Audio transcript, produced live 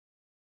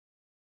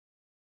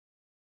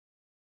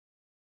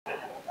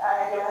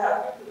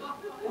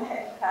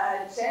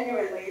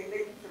Genuinely,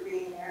 thank you for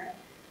being here.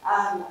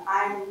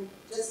 I'm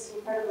just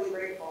incredibly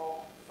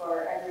grateful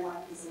for everyone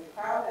who's in the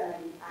crowd,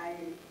 and I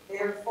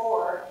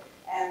therefore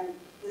am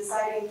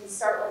deciding to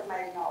start with my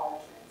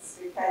acknowledgements,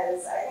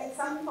 because I think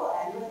some people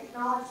end with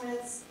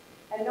acknowledgements,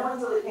 and no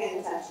one's really paying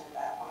attention at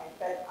that point,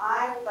 but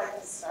I would like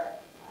to start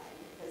with mine,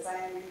 because I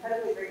am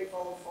incredibly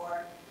grateful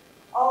for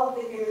all of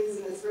the humans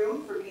in this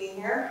room for being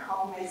here,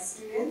 all of my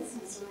students.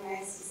 It's really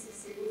nice to see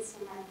students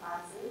from my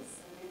classes,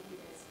 so thank you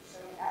guys for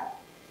showing up.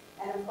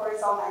 And of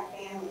course, all my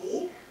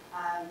family,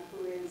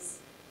 who is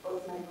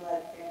both my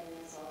blood family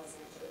as well as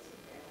my chosen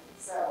family.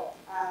 So,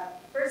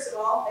 first of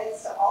all,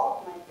 thanks to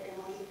all of my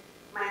family,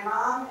 my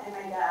mom and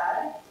my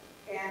dad,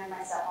 and my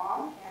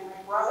stepmom, and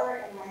my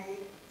brother and my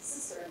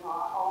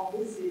sister-in-law all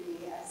visited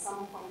me at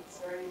some point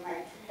during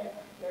my trip,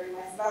 during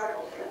my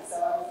sabbatical trip. So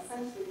I was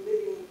essentially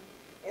living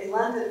in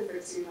London for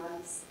 2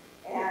 months,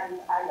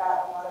 and I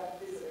got a lot of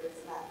visitors,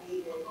 and that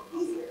made it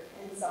easier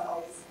in some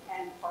ways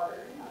and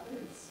harder in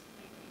others.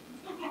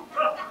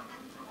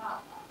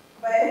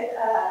 But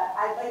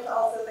I'd like to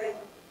also thank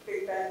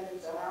Big Bend in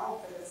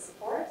general for the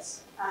support.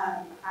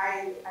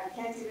 I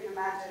can't even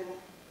imagine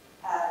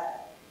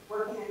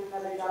working in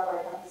another job where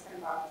I have this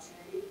kind of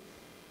opportunity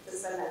to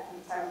spend that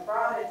kind of time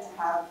abroad and to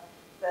have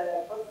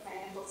both the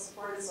financial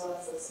support as well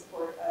as the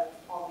support of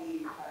all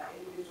the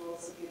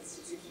individuals of the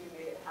institution who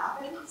made it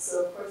happen.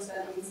 So of course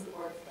that means the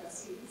board of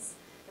trustees,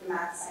 the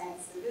math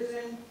science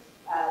division,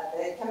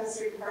 the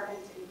chemistry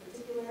department in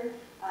particular,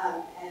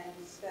 and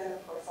then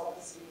of course all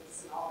the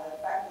students and all the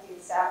faculty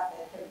and staff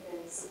that have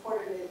been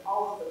supported in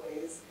all of the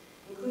ways,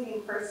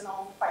 including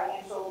personal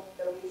financial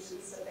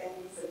donations to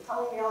things and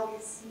telling me all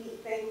these neat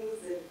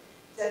things, and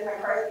Jen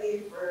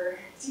McCarthy for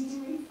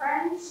teaching me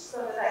French so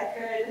that I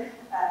could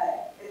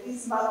at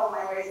least muddle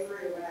my way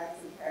through when I was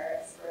in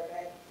Paris for a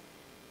bit.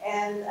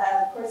 And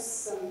of course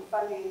some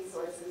funding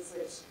sources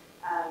which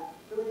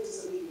really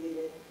just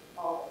alleviated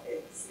all of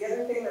it. The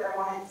other thing that I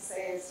wanted to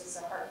say is just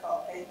a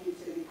heartfelt thank you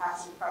to the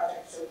Passion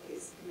Project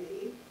Showcase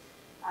Committee.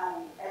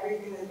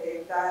 Everything that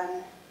they've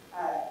done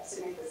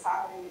to make this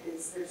happen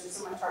there's just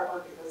so much hard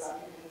work that goes on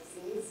behind the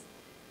scenes.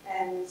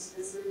 And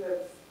this group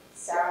of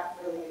staff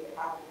really made it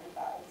happen, and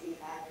faculty and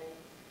admin.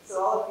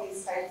 So all of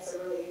these types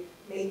are really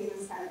making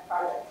this kind of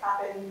project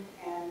happen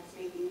and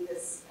making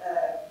this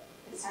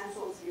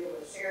potential to be able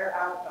to share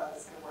out about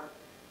this kind of work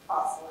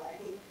possible. And I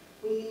think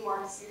we need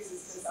more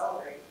excuses to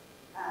celebrate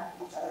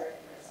each other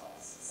and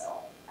ourselves. So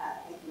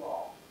thank you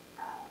all.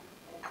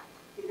 And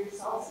give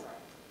yourselves a round.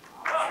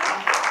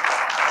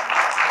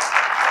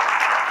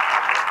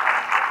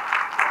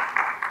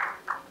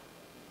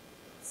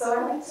 So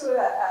I went to a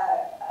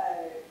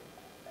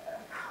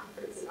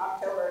conference in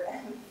October,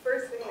 and the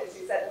first thing that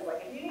she said was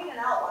like, if you need an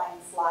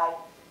outline slide,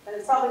 then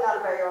it's probably not a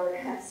very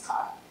organized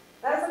talk.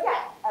 And I was like,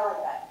 yeah, I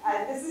like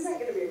that. This isn't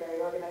going to be a very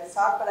organized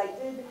talk, but I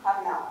did have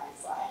an outline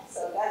slide.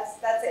 So that's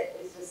it.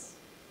 It's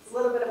a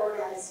little bit of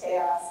organized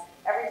chaos.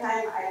 Every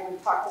time I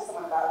would talk to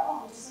someone about,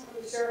 I'm just not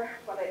really sure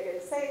what I'm going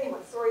to say and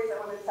what stories I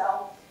want to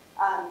tell,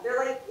 they're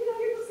like,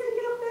 you're just going to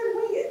get up there and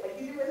wing it, like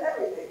you do with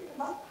everything.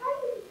 I'm like,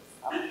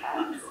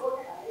 sometimes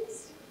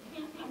organized.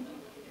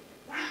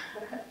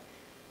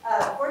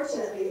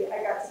 Fortunately,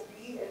 I got to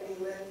be in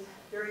England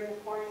during the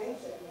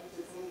coronation, which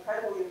is an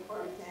incredibly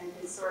important and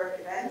historic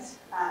event.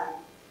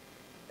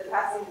 The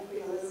passing of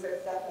Queen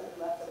Elizabeth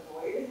definitely left a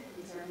void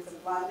in terms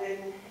of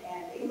London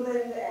and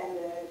England, and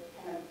the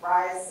kind of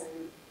rise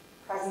and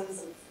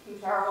presence of King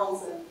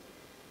Charles, and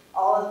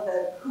all of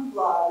the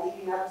hoopla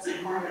leading up to the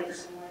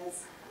coronation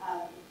was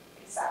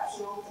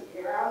exceptional to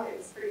be around. It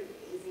was pretty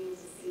amazing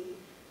to see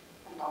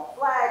all the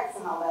flags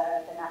and all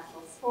the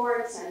national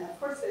sports, and of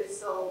course there's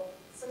still,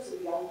 especially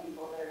the young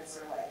people that are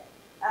sort of like,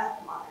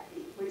 come on our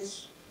feet,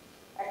 which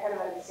I kind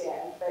of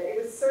understand, but it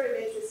was sort of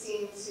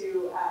interesting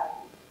to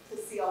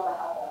see all the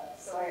hubbub.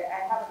 So I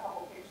have a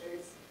couple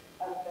pictures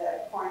of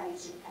the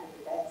coronation kind of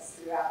events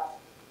throughout.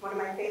 One of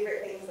my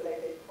favorite things that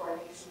I did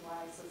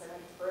coronation-wise was I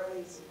went to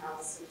Burlington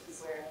House, which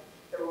is where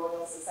the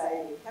Royal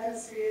Society of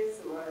Chemistry is,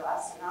 the Royal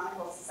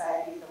Astronomical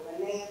Society, the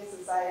Linnean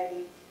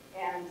Society,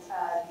 and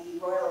the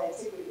Royal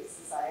Antiquities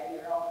Society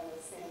are all in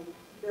the same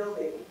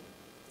building,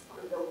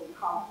 or building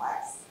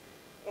complex.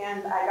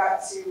 And I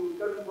got to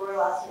go to the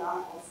Royal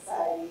Astronomical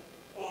Society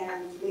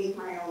and make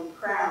my own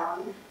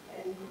crown,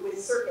 and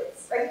with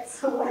circuits, right?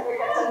 So like I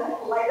got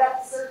to light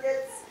up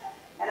circuits,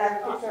 and I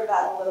have a picture of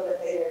that a little bit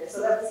later.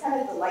 So that was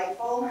kind of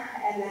delightful.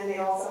 And then they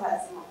also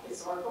had some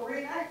historical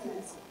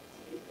reenactments.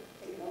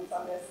 Take notes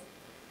on this.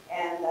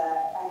 And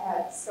I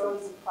had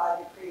scones of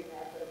clouded cream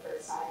there for the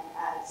first time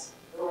at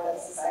the Royal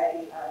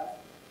Society of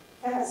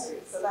Chemistry.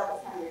 So that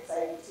was kind of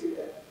exciting too,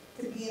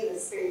 to be in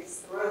this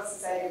space. The Royal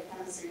Society of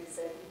Chemistry has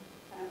been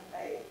kind of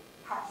a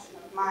passion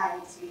of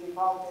mine to be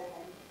involved in.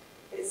 And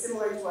it's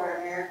similar to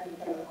our American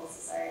Chemical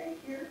Society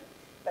here,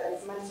 but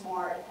it's much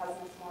more, it has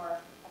much more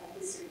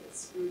history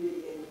that's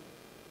rooted in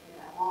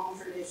a long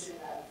tradition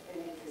of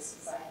an interest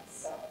in science.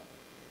 So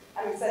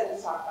I'm excited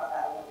to talk about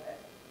that a little bit.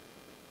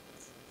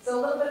 So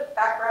a little bit of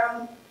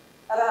background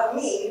about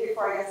me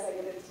before I guess I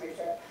get into my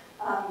trip.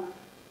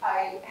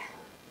 I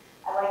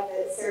like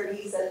that Sarah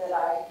B said that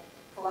I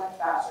collect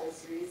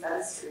bachelor's degrees. That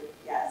is true,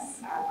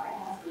 yes. I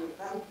have 3 of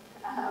them.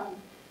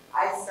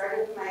 I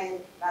started my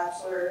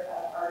Bachelor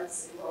of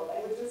Arts in World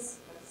Languages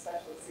with a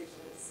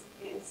specialization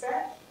in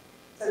Spanish.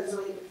 So I was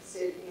really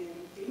interested in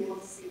being able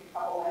to speak a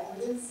couple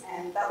languages,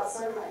 and that was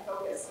sort of my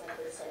focus when I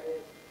first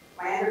started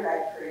my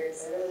undergrad career,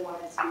 because I really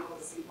wanted to be able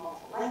to speak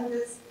multiple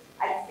languages.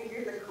 I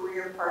figured the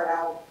career part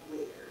out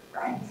later,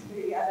 right?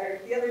 The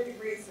other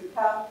degrees would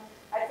come.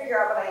 I'd figure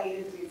out what I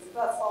needed to be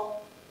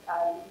successful.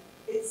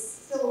 It's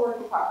still a work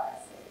in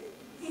progress,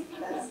 maybe.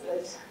 That's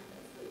the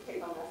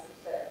take-home message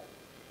there.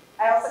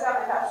 I also got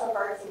my Bachelor of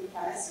Arts in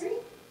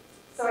Chemistry.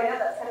 So I know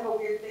that's kind of a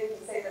weird thing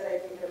to say that I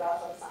didn't get a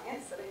Bachelor of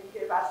Science, but I did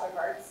get a Bachelor of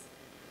Arts.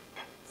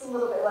 It's a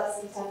little bit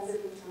less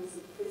intensive in terms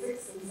of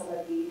physics and some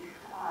of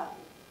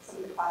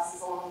the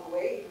classes along the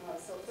way, even though I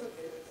still took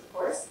physics, of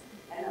course,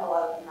 and a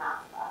lot of the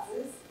math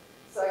classes.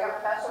 So I got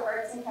my Bachelor of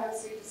Arts in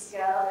Chemistry just to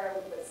get out of there a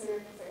little bit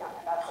sooner, because I got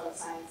my Bachelor of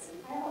Science in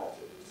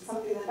Biology, which is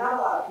something that not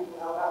a lot of people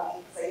know about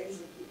me, because I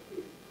usually keep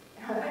it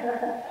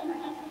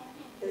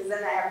because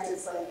then I have to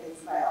explain things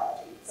in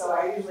biology. So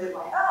I usually am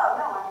like, oh,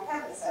 no, I'm a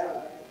chemist, I don't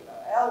know anything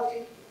about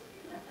biology,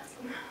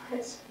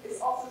 which is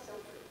also still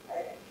true,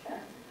 I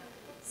think.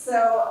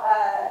 So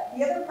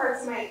the other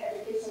parts of my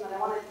education that I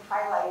wanted to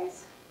highlight,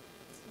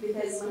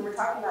 because when we're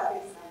talking about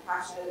things that I'm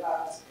passionate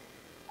about,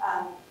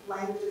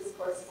 languages, of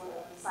course, is one of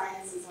them,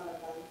 science is one of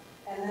them,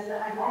 and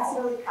then I'm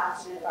also really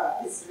passionate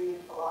about history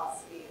and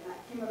philosophy, and that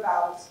came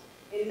about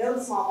in no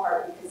small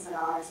part because of an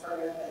honors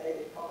program that I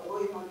did called the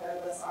William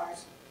Douglas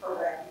Honors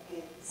Program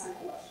in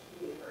Central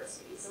Washington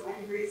University. So my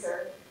degrees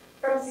are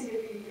from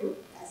CWU,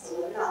 I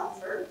still live in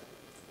Ellensburg,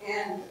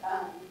 and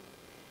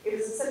it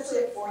was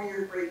essentially a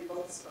 4-year great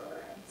books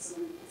program. So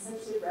we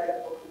essentially read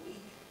a book a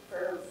week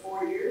for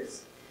 4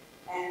 years,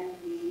 and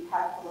we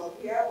had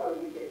colloquia where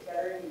we get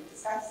together and we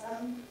discuss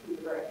them, we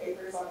would write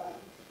papers on them.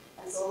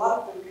 And so a lot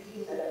of the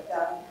reading that I've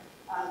done,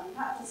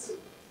 not just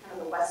kind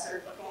of the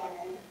Western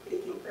canon,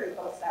 thinking great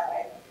books that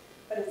way,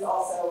 but it's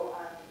also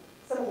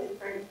some of the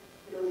different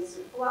Middle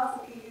Eastern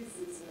philosophies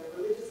and some of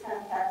the religious kind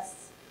of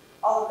texts.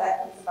 All of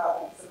that comes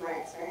about because of my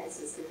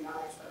experiences in the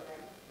honors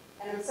program.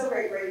 And I'm so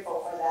very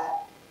grateful for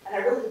that. And I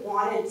really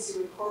wanted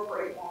to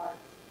incorporate more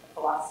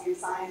philosophy of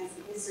science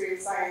and history of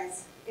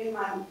science in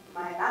my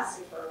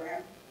master's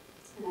program.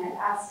 And I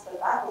asked the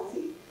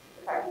faculty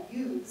if I could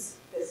use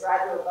this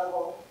graduate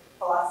level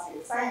philosophy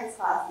of science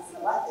classes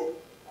in elective,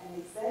 and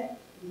they said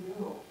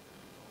no.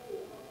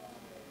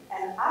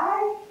 And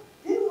I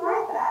didn't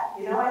like that.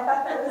 You know, I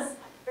thought that was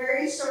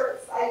very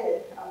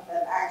short-sighted of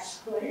them,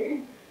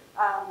 actually.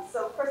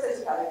 So of course I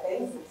took other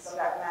things, and still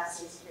got a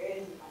master's degree,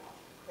 and I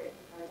don't quit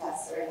for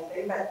tests or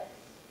anything, but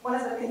one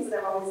of the things that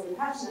I've always been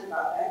passionate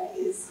about then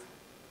is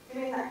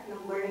doing that kind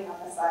of learning on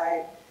the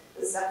side,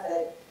 the stuff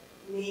that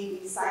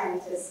maybe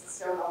scientists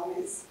don't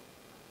always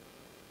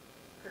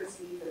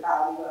perceive the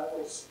value of,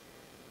 which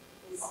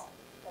is,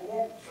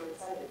 again,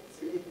 short-sighted,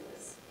 it's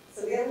ridiculous.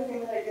 So the other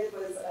thing that I did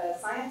was a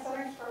science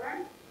honors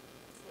program.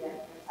 Yeah, I'm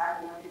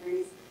attacking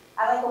degrees.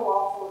 I like a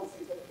wall full of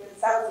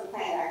certificates. That was the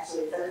plan,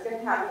 actually. So I was going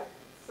to have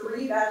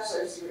 3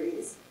 bachelor's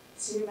degrees,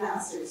 2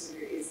 master's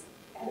degrees,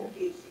 and a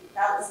PhD.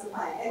 That was the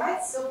plan. It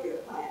might still be the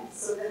plan,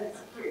 so then it's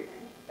a career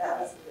thing. That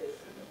was the vision.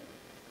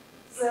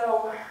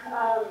 So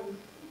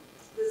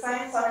the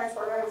science honors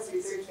program was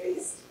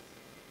research-based,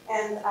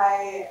 and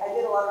I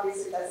did a lot of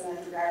research as an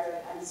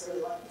undergraduate. I was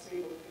really lucky to be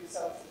able to do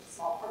so in such a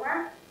small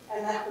program,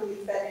 and that really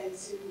fed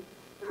into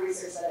the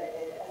research that I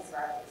did as a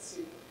graduate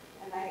student.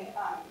 And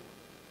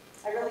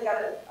I really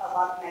got a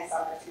lot of nice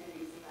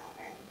opportunities in that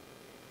way.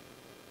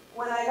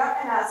 When I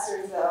got my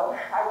master's, though,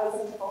 I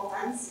wasn't a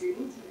full-time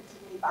student. It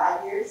took me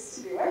 5 years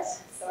to do it,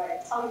 so I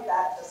tell you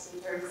that just in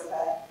terms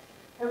of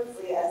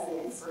hopefully as an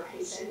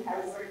inspiration. I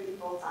was working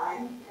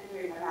full-time and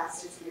doing my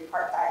master's degree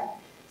part-time.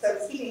 So I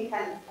was keeping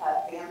kind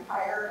of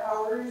vampire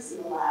hours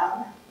in the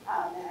lab,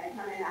 and I'd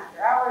come in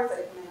after hours,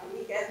 I'd come in on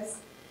weekends,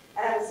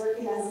 and I was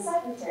working as a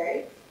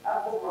secretary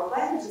of the World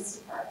Languages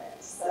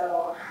Department.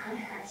 So I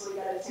actually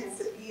got a chance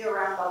to be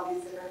around all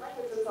these different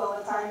languages all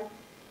the time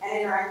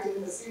and interacting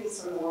with the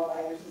students from the World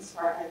Languages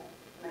Department.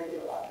 And I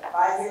did a lot of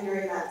advising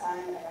during that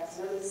time, and I got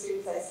to know the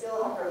students. I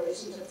still have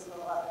relationships with a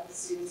lot of the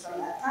students from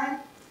that time,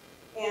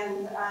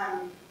 and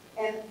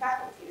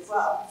faculty as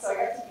well. So I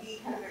got to be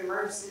kind of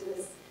immersed in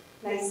this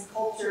nice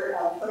culture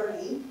of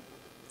learning.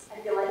 I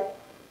feel like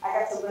I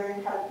got to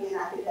learn how to be an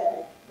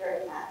academic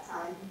during that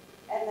time.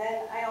 And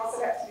then I also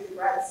got to do the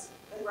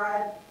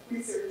grad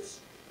research,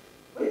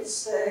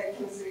 which the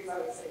chemistry is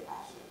obviously a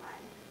passion of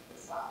mine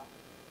as well.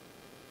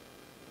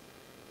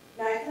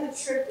 Now I kind of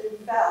tripped and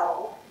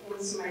fell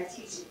into my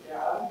teaching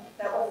job.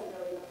 That wasn't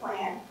really the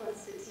plan,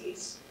 was to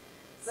teach.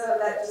 So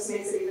that just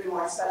makes it even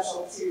more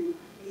special to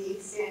be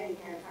standing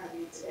here in front of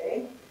you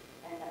today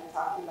and kind of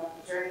talking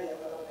about the journey a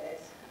little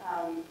bit.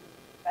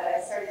 But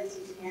I started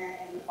teaching here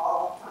in the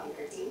fall of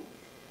 2013.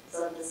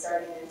 So I'm just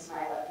starting into my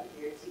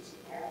 11th year teaching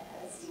here,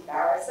 as Steve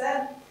Bauer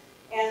said.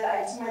 And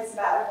I took my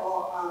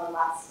sabbatical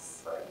last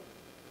spring,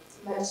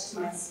 much to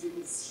my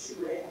students'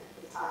 chagrin,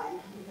 time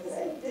because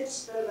I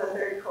ditched them the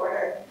third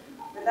quarter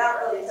without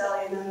really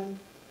telling them.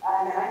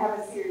 And I have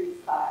a series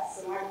class,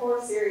 so my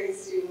core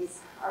series students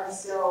are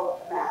still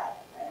mad,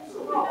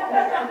 actually.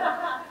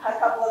 A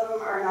couple of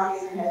them are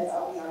nodding their heads,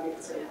 I'll be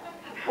honest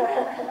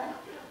right now.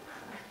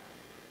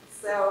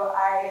 So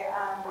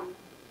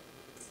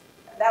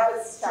that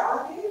was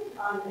challenging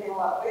in a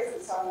lot of ways. It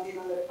was challenging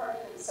on the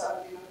department, it was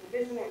challenging on the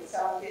division, it was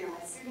challenging on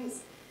my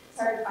students. It's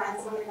hard to find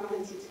someone to come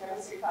and teach a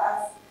chemistry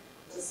class,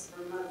 just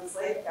remove the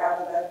slate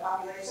out of the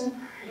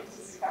population,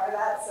 just to cover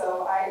that.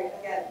 So I,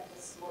 again,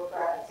 just more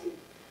gratitude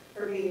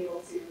for being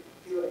able to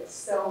do it.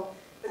 So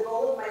the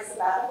goal of my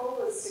sabbatical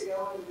was to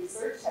go and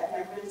research. I've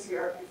never been to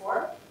Europe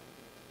before.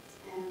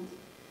 And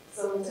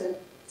so to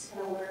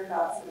kind of learn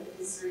about some of the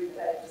history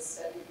that I just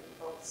studied with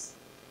books,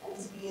 and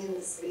to be in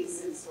the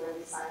spaces where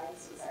the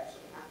science was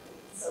actually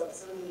happening. So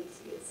it's really neat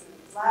to be in some of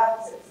these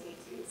labs, it's neat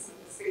to be in some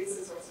of the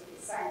spaces where some of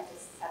these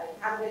scientists had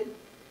inhabited,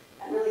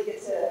 and really get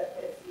to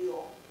get a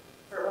feel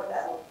for what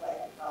that looked like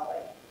and felt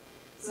like.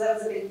 So that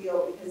was a big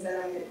deal because then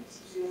I'm going to be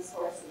teaching this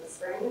course in the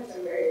spring, which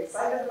I'm very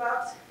excited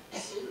about,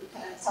 to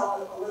kind of tell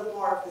a little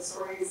more of the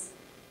stories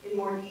in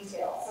more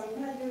detail. So I'm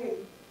kind of doing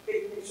a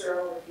big picture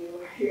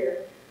overview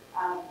here,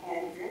 and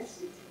if you're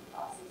interested, you can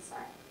pause this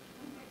time.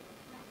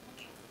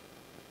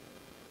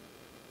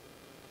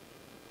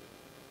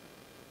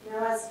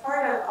 Now, as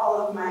part of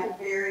all of my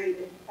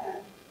varied kind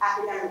of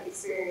academic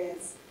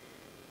experience,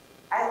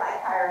 I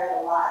like higher ed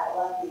a lot. I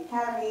love the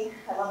academy,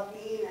 I love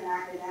being an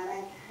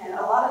academic, and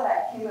a lot of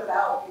that came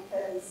about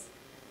because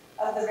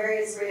of the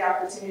various great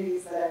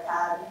opportunities that I've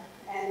had,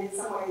 and in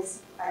some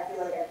ways I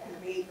feel like I've kind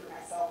of made for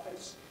myself,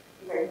 which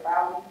I'm very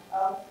proud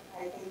of.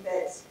 I think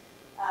that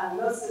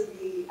most of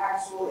the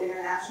actual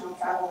international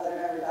travel that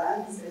I've ever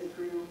done has been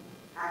through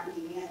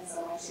academia in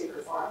some way, shape,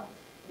 or form.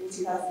 In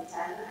 2010,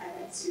 I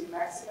went to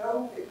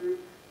Mexico with a group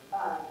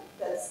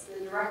that's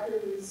the director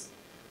who's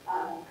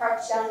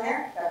crouched down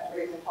there, Dr.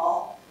 Raymond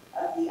Hall,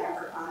 of the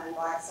Africana and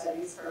Black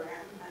Studies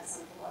program at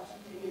Central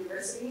Washington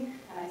University.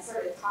 And I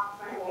sort of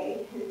talked my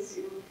way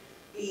into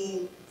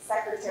being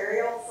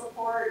secretarial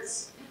support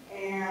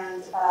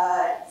and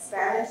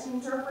Spanish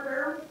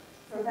interpreter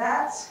for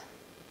that.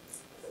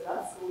 So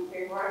that's school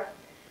paperwork,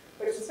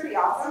 which was pretty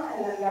awesome.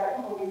 And then got a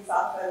couple weeks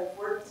off of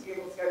work to be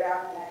able to go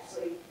down and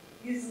actually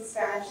use the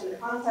Spanish in the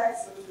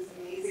context, which was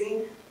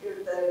amazing.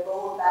 The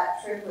goal of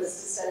that trip was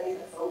to study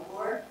the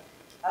folklore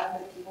of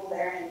the people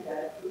there in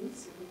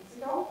Veracruz,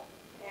 Mexico.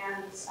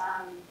 And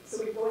so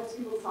we go into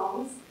people's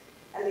homes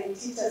and they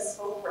teach us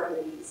folk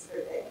remedies for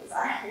things.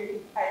 I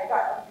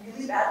got a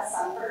really bad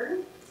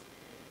sunburn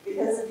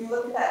because if you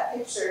look at that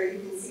picture, you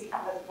can see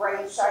kind of the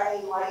bright,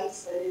 shining light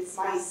that is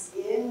my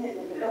skin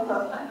in the middle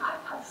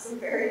of some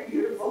very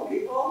beautiful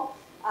people.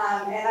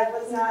 And I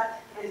was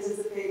not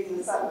anticipating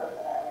the sunburn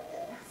that I would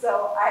get.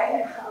 So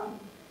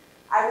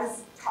I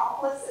was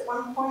topless at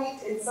one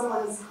point in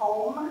someone's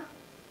home,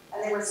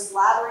 and they were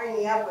slathering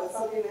me up with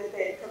something that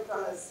they had cooked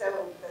on the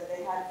stove that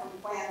they had from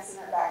plants in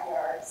their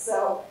backyard.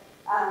 So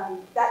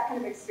that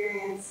kind of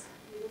experience,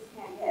 you just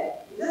can't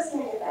get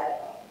that at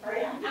home,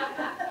 right?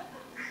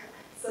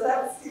 So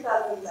that was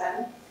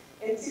 2010.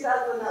 In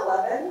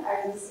 2011,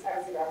 I was a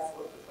grad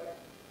school tutor.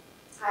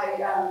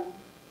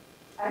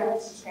 I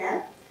went to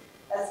Japan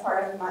as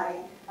part of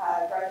my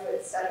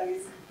graduate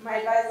studies. My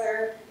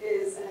advisor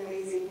is an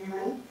amazing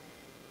human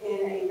in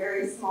a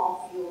very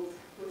small field.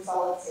 We're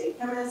solid-state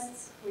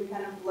chemists. We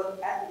kind of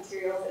look at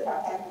materials that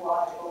have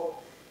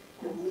technological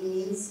kind of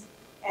leanings,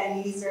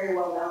 and he's very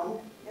well known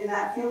in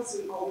that field,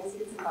 so he always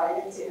gets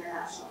invited to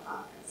international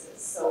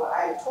conferences. So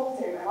I told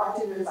him, I walked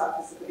into his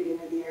office at the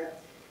beginning of the year,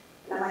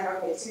 and I'm like,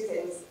 okay, two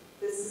things.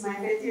 This is my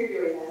 5th year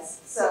doing this.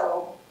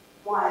 So,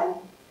 1,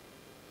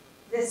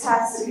 this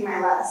has to be my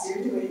last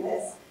year doing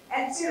this.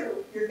 And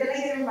 2, you're going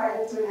to get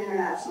invited to an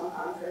international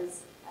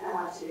conference, and I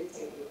want you to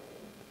take me with me.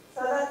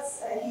 So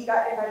that's, he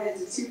got invited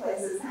to 2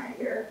 places that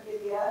year,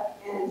 India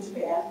and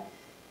Japan,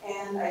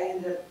 and I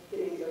ended up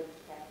getting to go to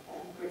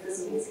Japan, which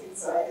was amazing.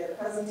 So I did a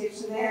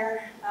presentation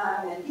there,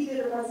 and he did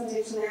a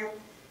presentation there,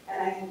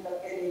 and I ended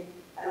up getting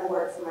an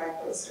award for my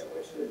poster,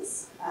 which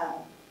was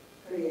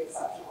pretty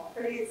exceptional,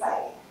 pretty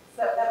exciting.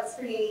 So that was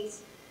pretty neat.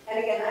 And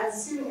again, I was a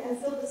student and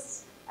still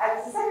just, I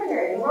was a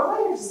secretary in the World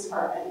Languages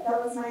Department.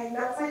 That was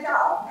my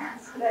job.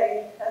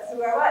 That's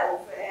who I was.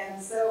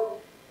 And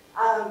so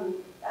a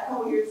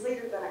couple years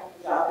later, then I got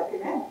the job at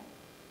PPS.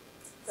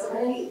 So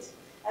kind of neat.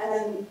 And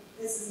then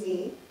this is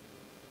me.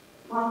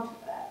 Mom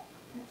took that,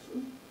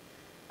 actually.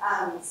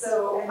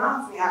 And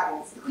Mom's in the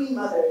audience. The Queen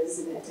Mother is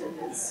in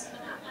attendance.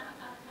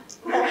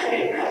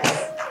 Yes.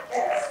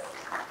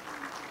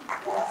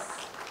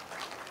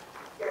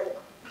 Good.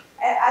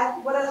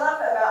 And what I love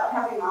about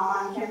having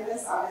Mom on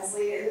campus,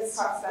 obviously, and this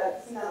talks about,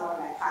 it's another one of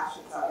my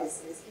passions,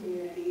 obviously, is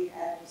community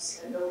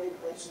and building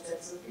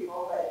relationships with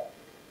people. But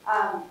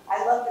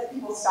I love that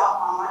people stop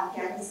Mom on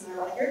campus and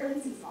they're like, "You're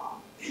Lindsay's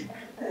mom."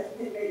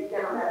 They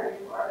never met her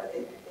before, but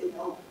they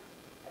know.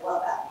 I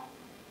love that.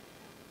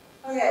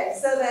 Okay,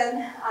 so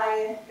then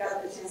I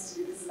got the chance to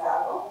do the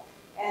sabbatical,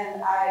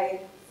 And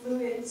I flew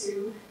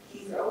into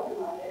Heathrow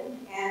in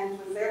London and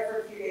was there for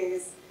a few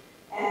days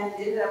and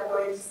ended up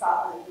going to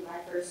Scotland in my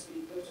first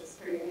week, which was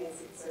pretty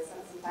amazing. So I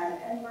spent some time in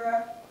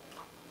Edinburgh.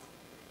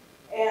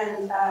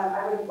 And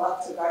I would have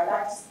loved to have gone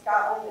back to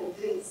Scotland and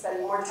didn't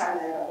spend more time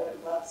there, I would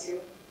have loved to.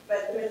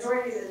 But the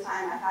majority of the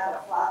time I had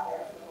a flat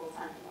there for the whole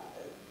time in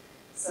London.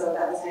 So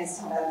that was nice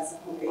to have that as a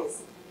home base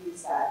and to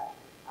use that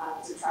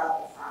to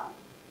travel from.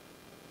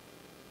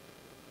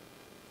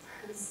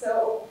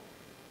 So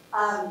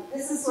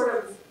this has sort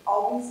of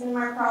always been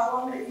my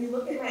problem. If you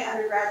look at my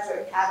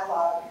undergraduate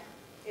catalog,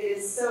 it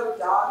is so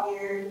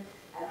dog-eared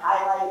and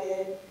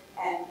highlighted,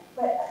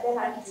 but then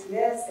I could do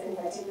this, and if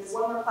I take this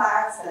one more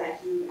class, then I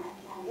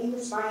have an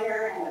English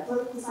minor and a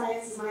political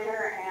sciences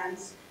minor, and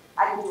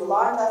I can do a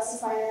law and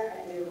justice minor.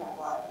 I do have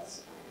a law and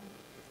justice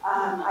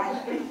minor.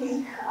 I can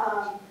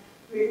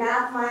do a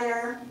math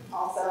minor,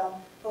 also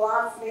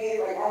philosophy.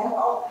 Like I had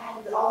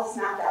all this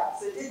mapped out.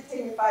 So it did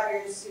take me 5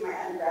 years to do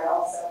my undergrad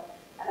also,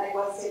 and I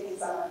was taking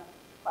summer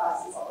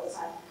classes all the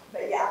time.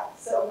 But yeah,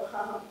 so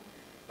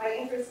my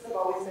interests have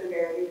always been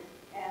varied,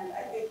 and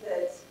I think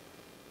that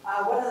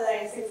one of the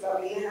nice things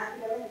about being an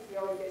academic is we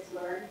always get to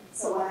learn.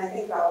 So when I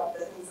think about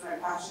the things that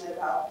I'm passionate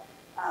about,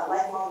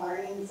 lifelong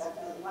learning is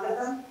definitely one of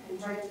them, and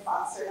trying to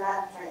foster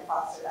that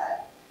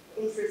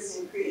interest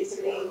in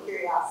creativity and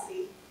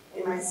curiosity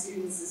in my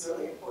students is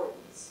really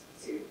important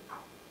too.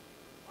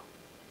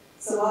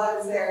 So while I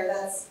was there,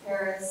 that's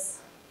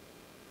Paris.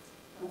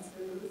 That's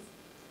Bruce.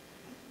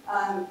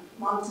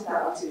 Mom took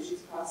that one too.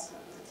 She's across from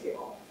the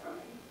table from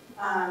me.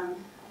 I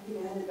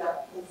think I ended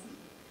up with,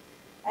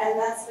 and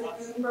that's the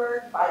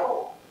Gutenberg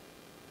Bible,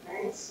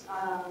 right?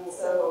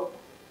 So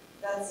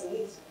that's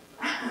neat.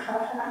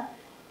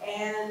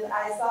 And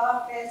I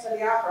saw Phantom of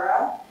the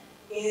Opera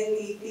in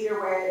the theater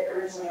where it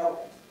originally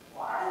opened.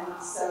 Wow.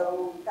 And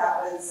so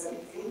that was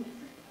amazing.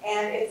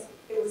 And it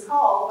was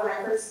called, when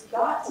I first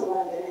got to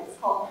London, it was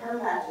called Her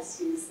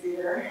Majesty's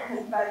Theatre.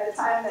 And by the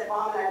time that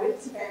Mom and I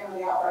went to Phantom of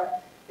the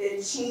Opera, they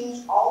had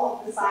changed all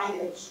of the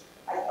signage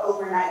like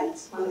overnight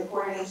when the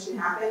coronation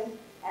happened,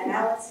 and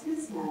now it's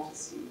His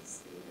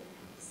Majesty's Theatre.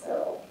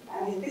 So,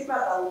 I mean, think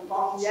about the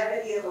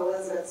longevity of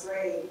Elizabeth's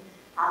reign,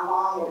 how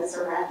long it was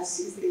Her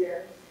Majesty's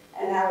Theatre,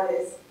 and now it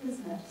is His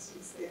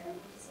Majesty's Theatre,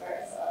 which is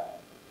where I saw it.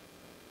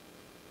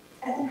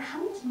 And then how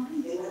much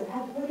money they would have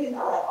had to put into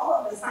like all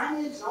of the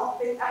signage and all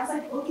the things. I was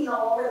like looking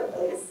all over the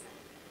place.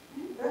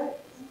 Good.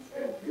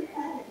 Good.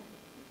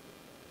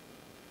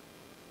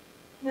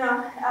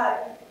 Now,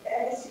 I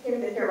guess you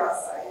came to hear about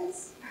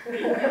science.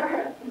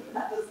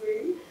 That was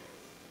me.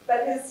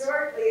 But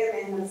historically, a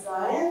man of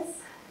science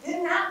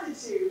didn't have to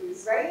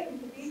choose, right? You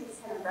could be this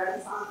kind of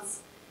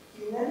Renaissance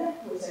human,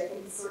 which I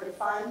think is sort of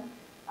fun.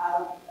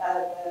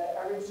 The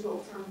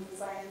original term for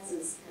science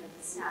is kind of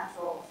this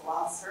natural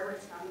philosopher,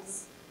 which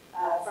comes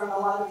from a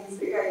lot of these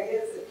big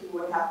ideas that people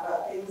would have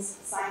about things.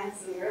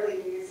 Science in the early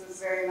days was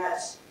very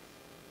much,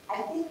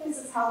 I think this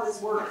is how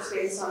this works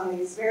based on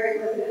these very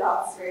limited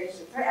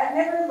observations. Right? I've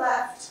never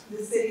left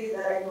the city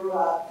that I grew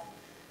up.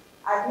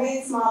 I've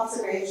made some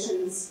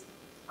observations.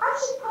 I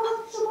should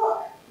publish a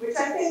book, which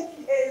I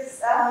think is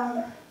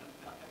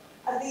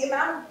the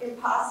amount of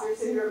imposter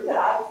syndrome that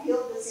I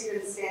feel just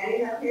even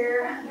standing up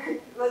here,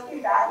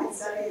 looking back and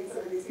studying some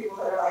of these people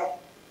that are like,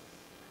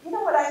 you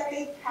know what I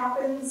think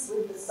happens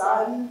with the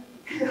sun?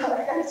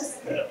 Like I just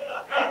think,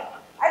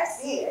 I've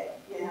seen it,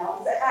 you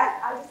know.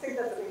 I just think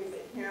that's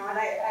amazing, you know.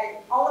 And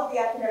all of the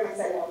academics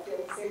I know feel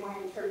the same way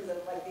in terms of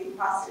like the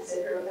imposter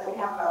syndrome that we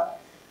have about.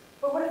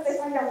 But what if they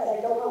find out that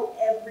I don't know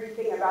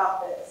everything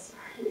about this?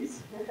 Right?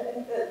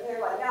 They're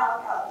like, no,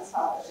 I'll just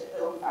publish it.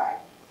 It'll be fine.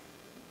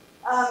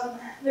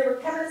 There were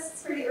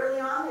chemists pretty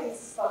early on. They used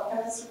to spell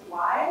chemist with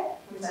Y,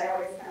 which I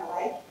always kind of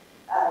like.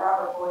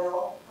 Robert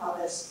Boyle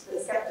published The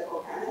Skeptical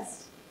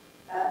Chemist.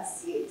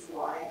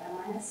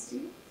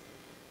 C-H-Y-M-I-S-T.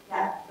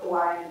 Yeah, the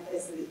Y in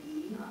place of the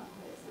E, not in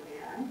place of the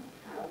M.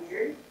 Kind of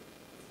weird.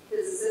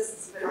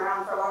 Physicists have been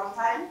around for a long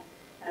time,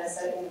 kind of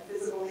studying the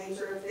physical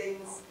nature of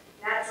things.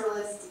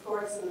 Naturalists, of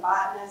course, and the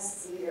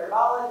botanists and the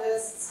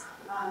herbologists.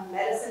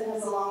 Medicine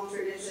has a long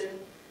tradition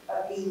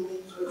of being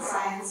linked with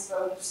science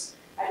folks.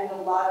 I did a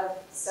lot of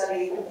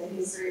studying of the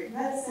history of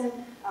medicine,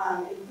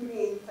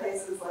 including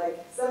places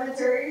like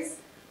cemeteries,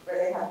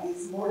 where they have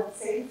these mort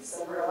safes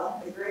over a lot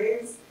of the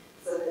graves,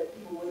 so that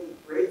people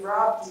wouldn't grave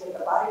rob to get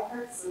the body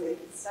parts so they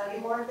could study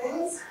more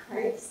things,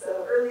 right?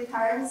 So early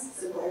times,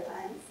 simpler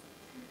times.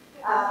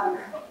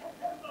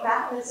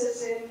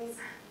 Mathematicians,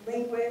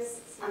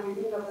 linguists, when we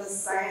think of the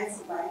science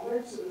of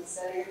language and the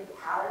study of the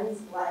patterns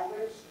of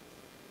language,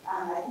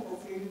 I think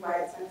that's maybe why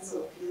it's been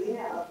so appealing.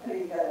 I love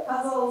putting together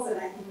puzzles,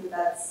 and I think that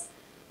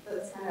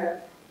that's kind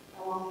of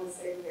along the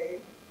same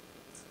vein.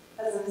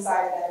 As an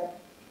aside,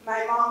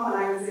 my mom,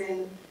 when I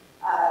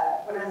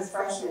was a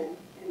freshman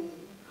in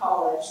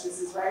college, this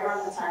is right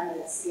around the time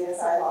that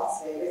CSI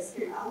Las Vegas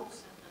came out.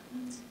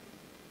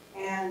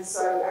 And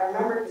so I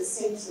remember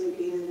distinctly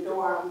being in the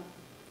dorm,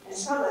 and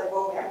she probably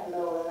woke me up in the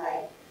middle of the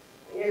night.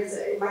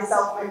 It was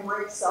my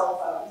brick cell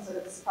phone, so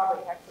it's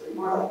probably actually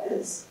more like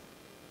this.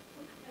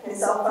 his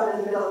cell phone in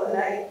the middle of the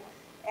night,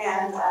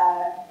 and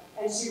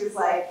she was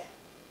like,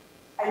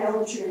 I know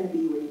what you're going to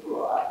be when you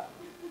grow up.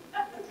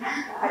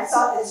 I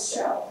saw this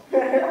show.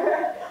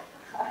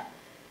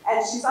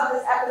 And she saw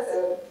this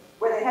episode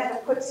where they had to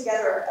put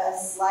together a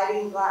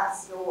sliding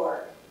glass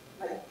door,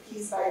 like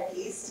piece by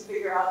piece, to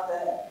figure out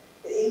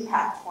the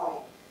impact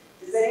point.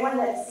 Does anyone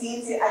that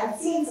seen it? I've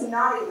seen some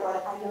nodding, they're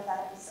like, I know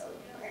that episode.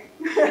 Right?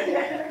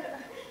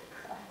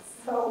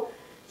 So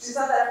she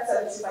saw that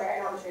episode, she's like, I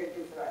know what you're going to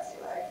do for the rest of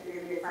your life. You're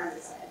going to be a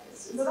forensic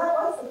scientist. And so that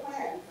was the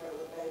plan for a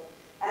little bit.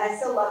 And I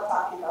still love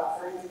talking about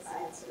forensic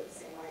science for the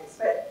same ways.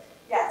 But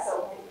yeah,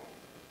 so anyway,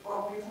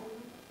 what were we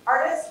talking about?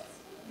 Artists?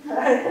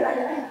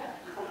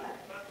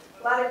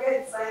 A lot of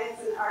good science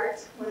and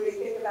art when we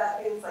think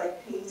about things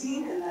like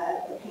painting and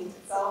the paint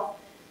itself,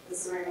 the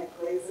ceramic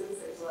glazes,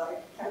 there's a lot of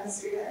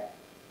chemistry there.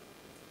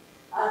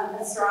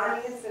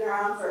 Astronomy has been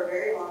around for a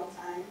very long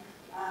time.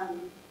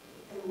 And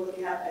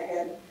looking up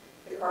again,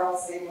 the Carl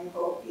Sagan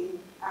quote being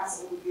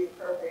absolutely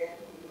appropriate.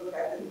 We look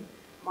up and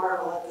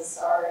marvel at the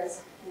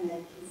stars, and then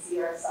can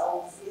see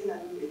ourselves in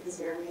them because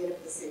we're made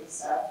of the same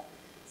stuff.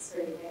 It's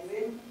pretty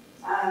amazing.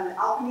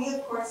 Alchemy,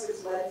 of course,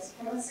 which led to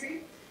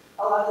chemistry.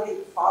 A lot of the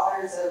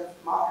fathers of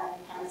modern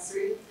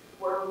chemistry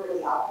were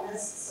really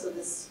alchemists, so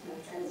this kind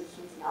of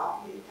transition from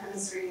alchemy to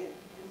chemistry and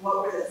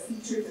what were the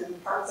features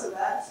and parts of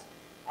that.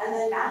 And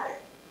then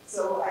magic.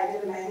 So I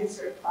did a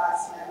manuscript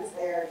class when I was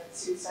there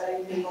to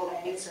study medieval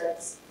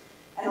manuscripts.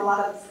 And a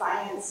lot of the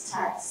science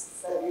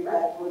texts that we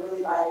read were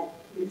really by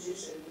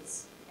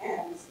magicians,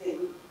 and they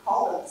would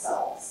call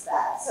themselves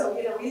that. So,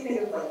 you know, we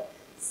think of like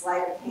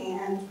sleight of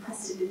hand,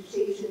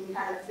 prestidigitation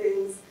kind of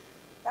things.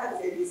 That was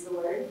a good use of the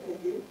word.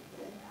 Thank you.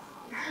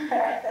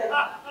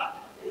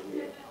 Thank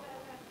you.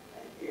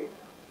 Thank you.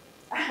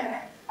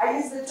 I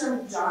used the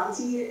term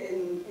jaunty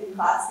in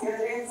class the other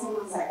day, and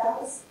someone was like,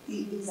 that was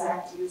the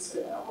exact use for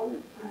that word.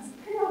 And I was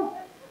like,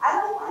 I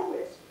don't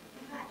language.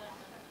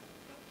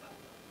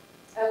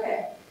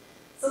 Okay,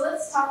 so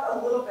let's talk a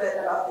little bit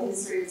about the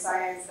history of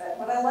science then.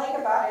 What I like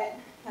about it,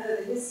 kind of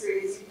the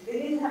history, is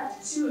they didn't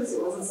have to choose,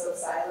 it wasn't so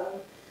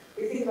siloed.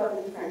 We think about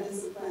the different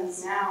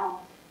disciplines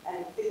now,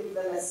 and think of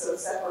them as so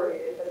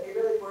separated, but they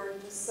really were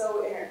just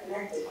so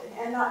interconnected.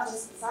 And not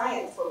just the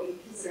science, what we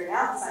consider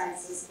now the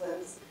science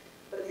disciplines,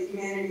 but the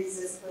humanities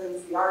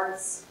disciplines, the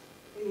arts,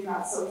 thinking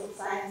about social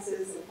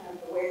sciences and kind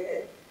of the way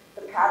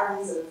that the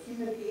patterns of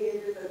human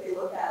behavior that they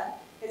look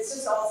at, it's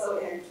just all so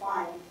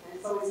intertwined. And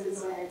it's always been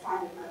so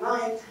intertwined in my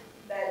mind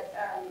that,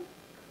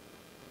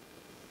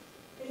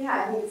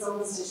 yeah, I think it's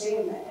almost a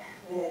shame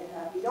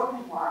that we don't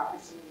have more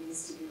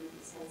opportunities to do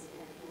these kinds of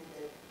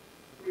interconnected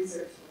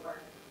research and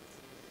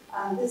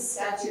work. This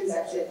statue is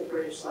actually at the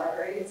British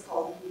Library. It's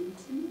called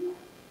Newton,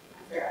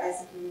 after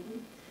Isaac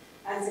Newton.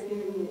 Isaac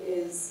Newton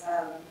is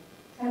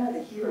kind of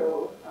the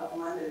hero of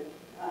London,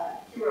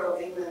 hero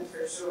of England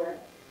for sure,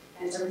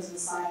 in terms of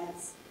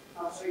science.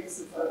 I'll show you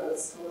some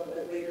photos a little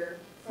bit later.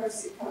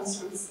 First, it comes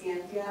from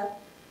scientia,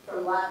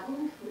 from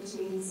Latin, which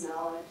means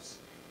knowledge,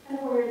 and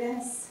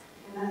awareness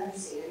and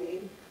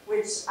understanding,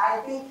 which I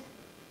think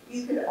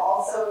you could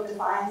also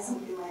define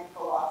something like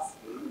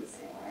philosophy in the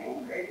same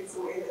way, right? It's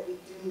a way that we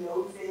do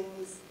know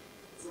things,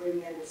 it's a way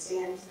we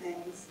understand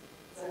things,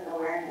 it's an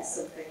awareness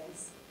of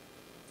things.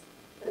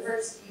 The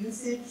first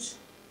usage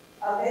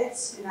of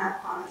it in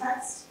that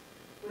context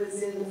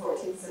was in the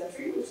 14th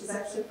century, which is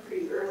actually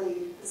pretty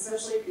early,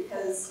 especially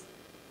because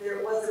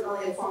there wasn't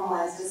really a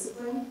formalized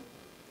discipline.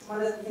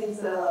 One of the things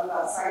that I love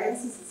about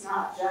science is it's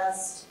not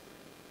just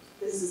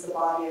this is the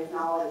body of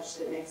knowledge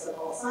that makes up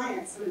all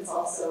science, but it's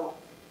also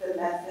the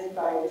method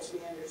by which we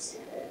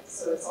understand it.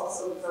 So it's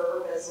also a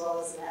verb as well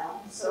as a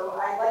noun. So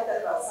I like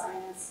that about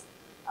science,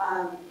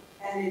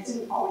 and it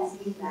didn't always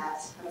mean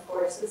that, of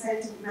course. The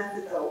scientific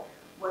method, though,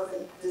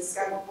 wasn't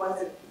discovered.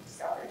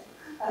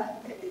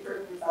 It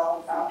proved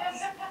found. I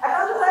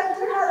found the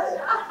scientific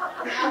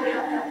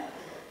method.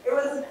 It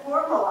wasn't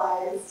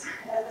formalized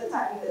at the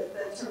time that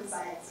the term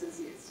science was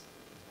used.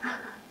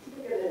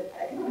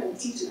 I'm going to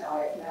teach it that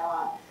way from now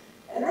on.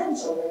 And then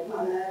children,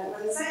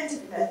 when the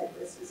scientific method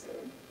was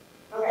discovered.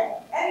 Okay,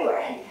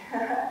 anyway,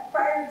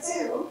 prior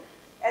to,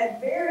 and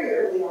very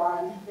early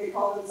on, they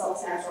called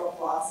themselves natural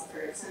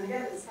philosophers. And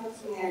again, this comes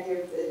from the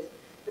idea of the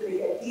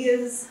big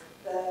ideas,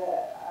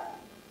 the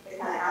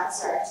kind of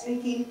abstract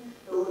thinking,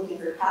 the looking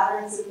for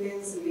patterns in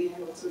things and being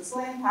able to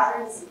explain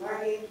patterns and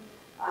learning,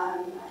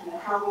 and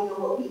how we know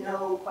what we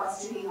know,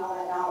 questioning all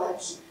that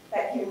knowledge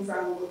that came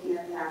from looking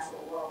at the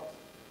natural world.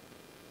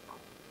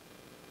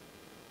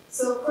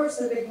 So, of course,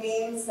 the big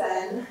names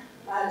then,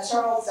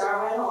 Charles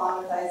Darwin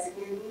along with Isaac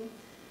Newton.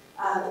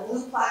 The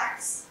blue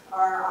plaques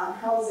are on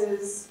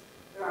houses,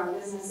 they're on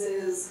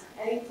businesses,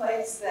 any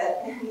place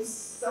that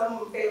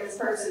some famous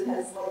person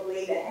has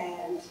laid a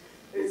hand,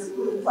 there's a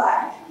blue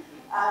plaque.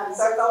 So I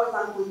was always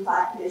on blue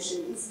plaque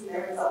missions, and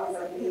there was always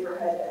a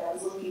neighborhood that I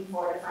was looking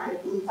for to find a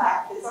blue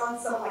plaque. It's on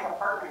some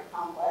apartment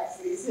complex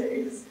these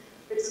days,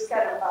 which is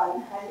kind of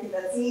fun. I think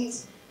that's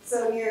neat.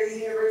 So near the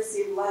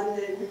University of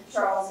London,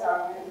 Charles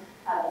Darwin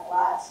had a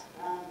flat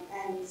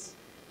and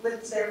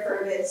lived there for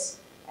a bit.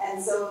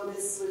 And so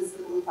this was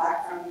the blue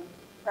plaque from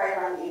right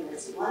around the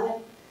University of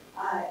London.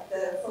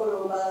 The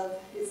photo above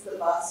is the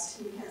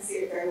bust. You can't see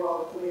it very well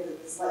with the way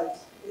that this light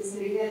is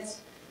hitting it,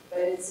 but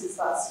it's his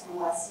bust from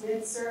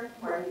Westminster,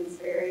 where he's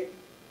buried,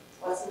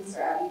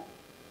 Westminster Abbey.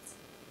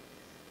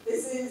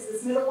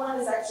 This middle one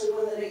is actually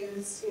one that I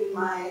used in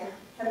my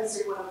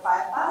Chemistry 105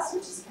 class,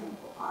 which is a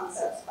chemical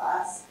concepts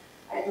class.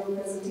 I do a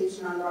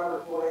presentation on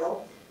Robert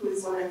Boyle, who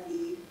is one of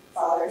the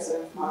fathers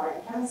of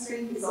modern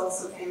chemistry. He's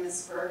also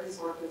famous for his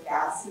work with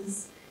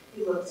gases.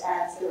 He looked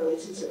at the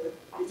relationship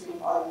between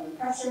volume and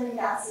pressure in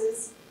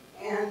gases,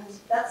 and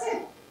that's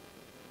him.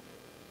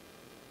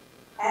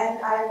 And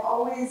I've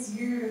always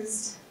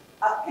used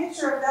a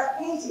picture of that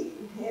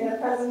painting in a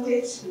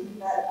presentation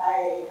that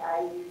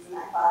I use in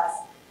that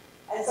class.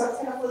 And so I was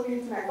kind of flipping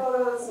through my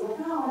photos, and like,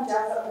 oh, I want to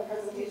jazz up my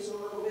presentation a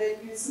little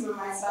bit, use some of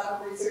my stuff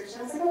of research,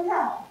 and I was like, oh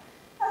yeah,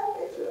 I have a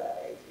picture of that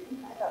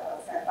painting. I thought that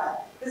was kind of fun.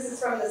 This is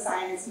from the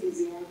Science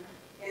Museum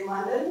in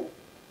London.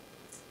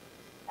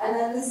 And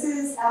then this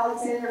is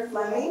Alexander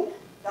Fleming,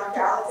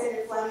 Dr.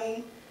 Alexander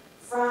Fleming,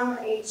 from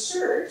a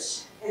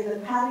church in the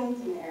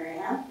Paddington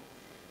area.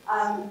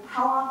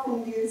 How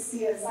often do you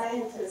see a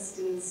scientist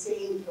in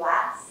stained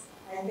glass?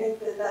 I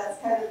think that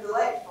that's kind of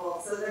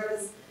delightful. So there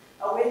was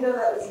a window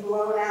that was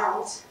blown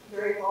out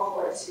during World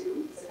War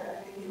II, so kind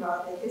of thinking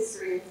about the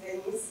history of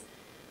things.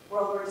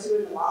 World War II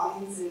and the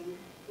bombings in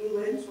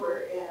England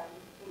were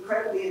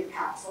incredibly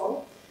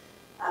impactful.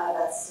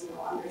 That's,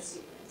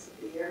 understatement of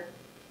the year.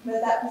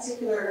 But that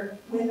particular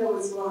window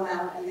was blown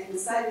out, and they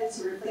decided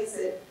to replace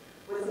it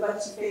with a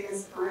bunch of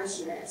famous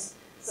parishioners.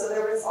 So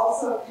there was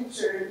also a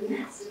picture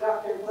next to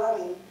Dr.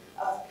 Fleming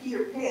of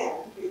Peter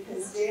Pan,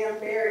 because J.M.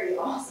 Barrie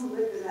also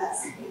lived in that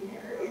same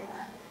area.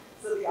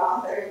 So the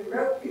author who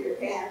wrote Peter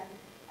Pan.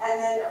 And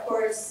then, of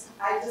course,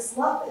 I just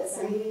love this.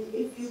 I mean,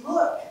 if you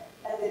look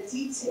at the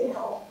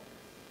detail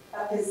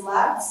of his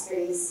lab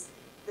space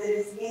that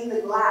is in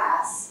the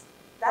glass,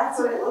 that's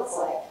what it looks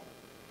like.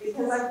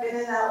 Because I've been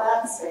in that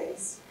lab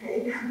space,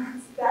 right?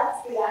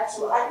 That's the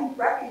actual, I can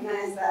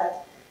recognize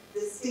that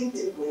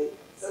distinctively.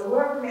 So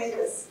whoever made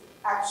this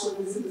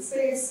actually was in the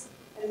space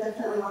and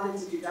definitely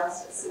wanted to do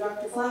justice. So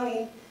Dr.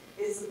 Fleming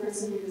is the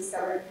person who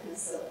discovered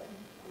penicillin.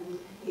 And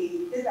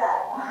he did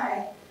that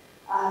by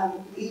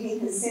leaving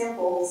his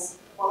samples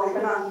while he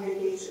went on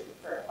vacation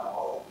for a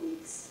couple of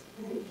weeks.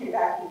 And he came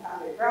back and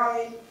found it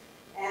growing,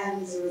 and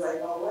he was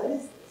like, well, what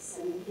is this?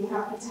 And he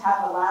happened to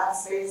have a lab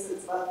space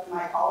that's above the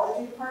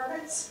mycology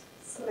department.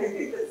 So they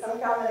think that some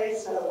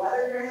combination of the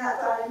weather during that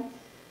time,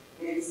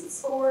 maybe some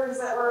spores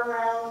that were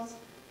around,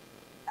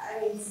 I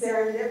mean,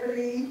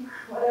 serendipity,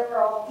 whatever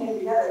all came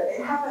together.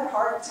 They have a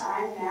hard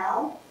time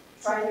now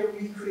trying to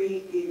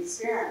recreate the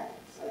experiment.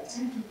 Like,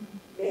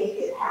 make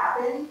it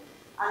happen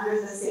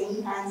under the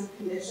same kinds of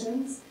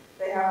conditions,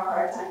 they have a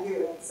hard time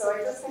doing. So I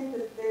just think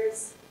that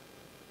there's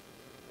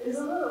a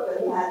little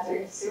bit of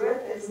magic to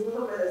it, there's a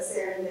little bit of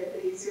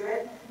serendipity to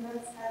it, and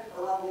that's kind of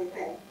a lovely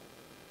thing.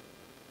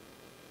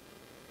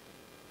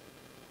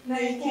 Now,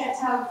 you can't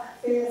have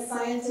famous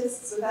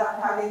scientists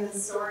without having the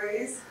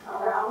stories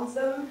around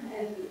them,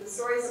 and the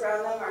stories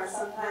around them are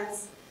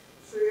sometimes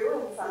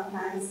true and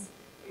sometimes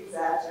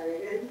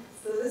exaggerated.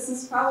 So this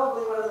is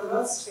probably one of the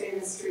most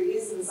famous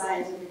trees in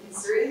scientific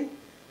history,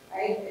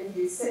 right? If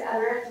you sit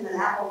under it and an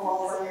apple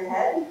falls on your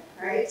head,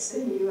 right,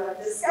 then you have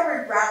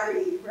discovered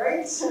gravity,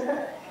 right?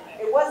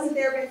 It wasn't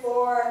there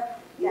before,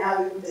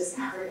 now you've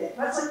discovered it,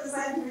 much like the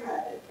scientific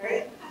method,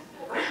 right?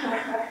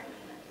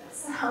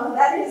 So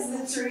that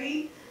is the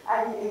tree.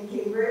 I'm in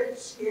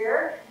Cambridge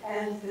here,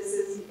 and this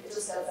is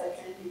just outside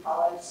Trinity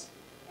College.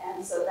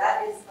 And so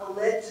that is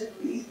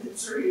allegedly the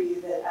tree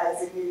that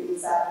Isaac Newton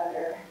sat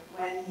under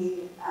when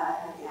he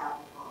had the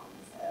apple fall on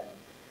his head.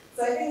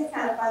 So I think it's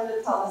kind of fun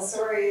to tell the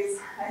stories.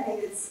 I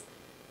think it's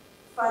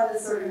fun to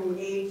sort of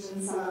engage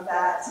in some of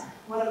that.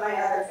 One of my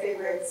other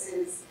favorites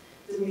is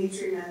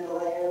Dmitry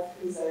Mendeleev,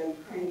 who's a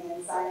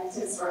Ukrainian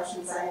scientist,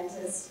 Russian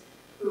scientist,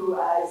 who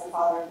is the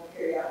father of the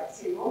periodic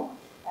table.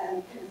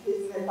 And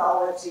his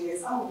mythology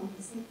is, oh,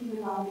 he's thinking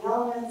about the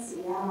elements,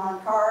 and he had them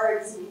on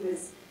cards, and he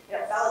was,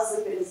 fell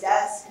asleep at his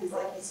desk, because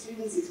like his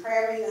students, he's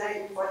cramming the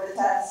night before the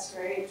test,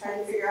 right, trying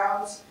to figure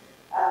out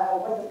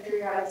what the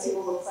periodic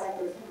table looks like.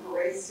 There was kind of a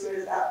race to it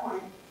at that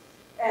point.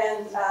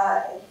 And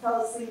he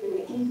fell asleep, and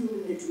it came to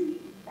him in a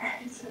dream,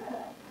 right?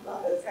 I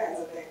love those kinds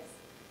of things.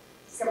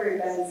 Discovery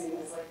of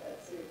benzene is like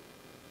that, too.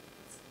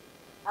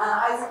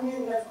 Isaac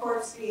Newton, of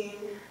course, being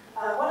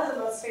one of the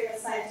most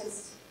famous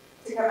scientists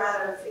to come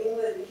out of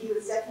England, he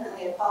was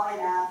definitely a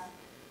polymath,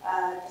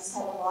 just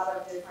had a lot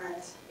of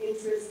different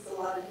interests, a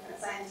lot of different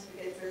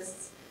scientific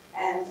interests,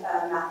 and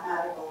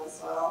mathematical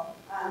as well.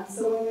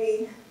 So when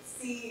we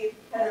see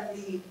kind of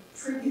the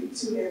tribute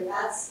to him,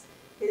 that's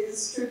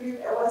his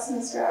tribute at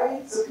Westminster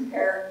Abbey. So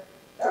compare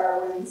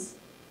Darwin's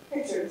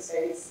picture of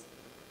space,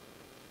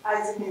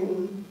 Isaac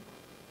Newton,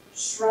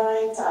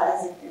 shrine to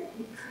Isaac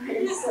Newton,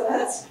 right? So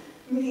that's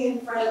me in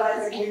front of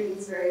Isaac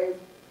Newton's grave,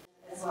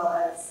 as well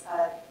as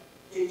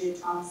J.J.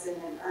 Thomson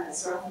and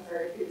Ernest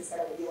Rutherford, who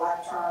discovered the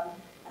electron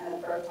and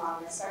the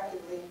proton,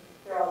 respectively.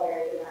 they're all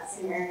buried in that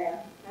same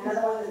area.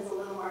 Another one that's a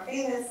little more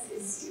famous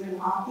is Stephen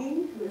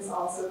Hawking, who is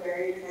also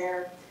buried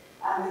there.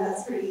 And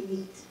that's pretty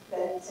neat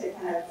then to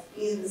kind of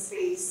be in the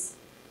space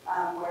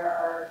where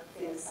our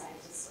famous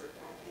scientists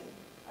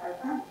are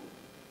currently.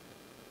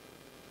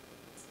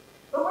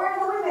 But where are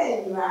the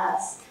women, you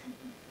ask?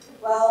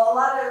 Well, a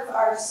lot of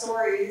our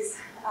stories,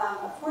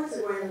 of course,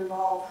 are going to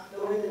involve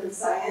the women of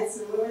science,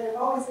 and women have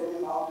always been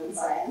involved in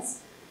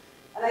science.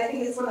 And I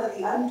think it's one of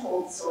the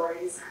untold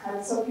stories. I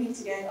was hoping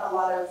to get a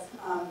lot of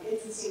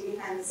interesting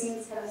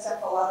behind-the-scenes kind of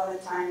stuff. A lot of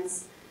the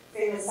times,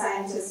 famous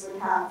scientists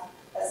would have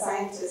a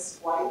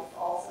scientist wife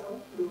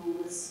also, who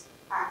was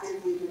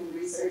actively doing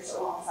research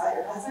alongside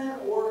her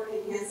husband, or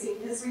enhancing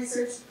his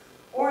research,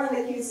 or in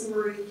the case of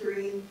Marie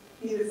Curie,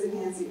 he was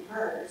enhancing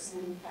hers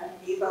and kind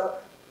of gave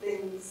up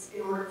things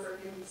in order for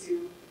him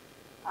to,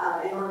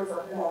 in order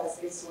for her to have a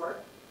space to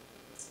work.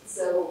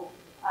 So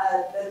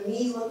the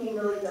me looking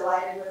really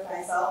delighted with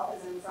myself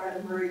is in front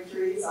of Marie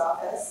Curie's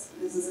office.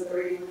 This is at the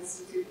Radium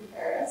Institute in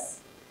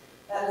Paris.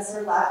 That is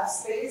her lab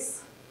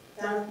space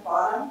down at the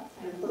bottom,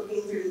 kind of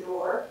looking through the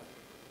door,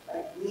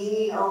 like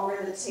leaning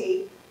over the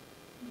tape.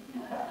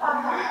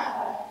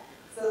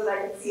 So that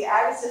I could see.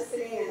 I was just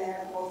sitting in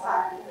there the whole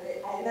time,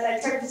 and then I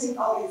tried to take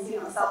all these,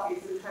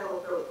 selfies and try to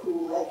look really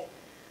cool, like,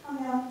 oh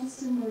yeah, I'm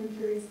just in Marie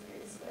Curie's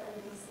face, but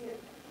everything's good.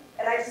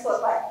 And I just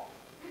look like,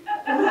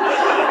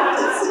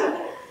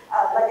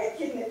 like a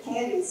kid in a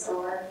candy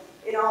store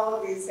in all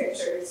of these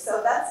pictures.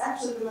 So that's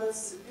actually the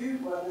most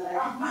subdued one that I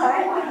can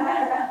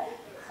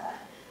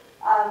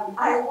find.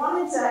 I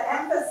wanted to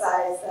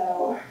emphasize,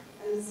 though,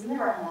 and this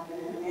never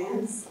happened in a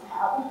man's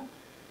lab,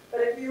 but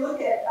if you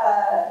look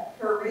at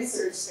her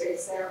research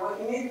space there, what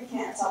you maybe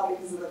can't tell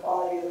because of the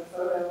quality of the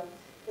photo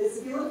is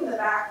if you look in the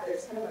back,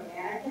 there's kind of a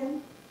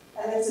mannequin,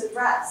 and there's a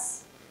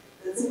dress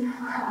that's in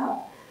her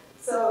lab.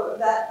 So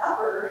that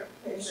upper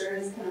picture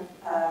is kind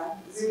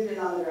of zoomed in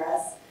on the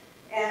dress.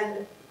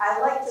 And I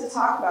like to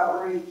talk about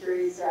Marie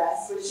Curie's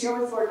dress, which she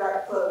always wore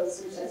dark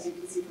clothes, which as you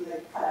can see from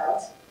the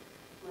cutout,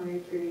 Marie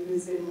Curie,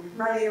 who's been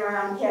running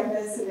around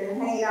campus and been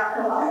hanging out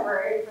in her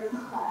library for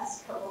the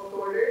last couple of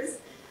quarters.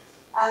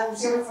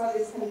 She always wore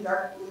this kind of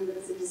dark blue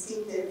that's a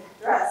distinctive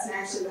dress, and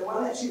actually the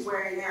one that she's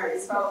wearing there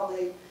is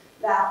probably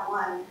that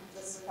one,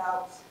 just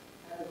without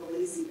kind of the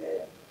lacy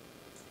bit.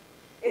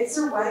 It's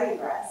her wedding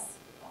dress.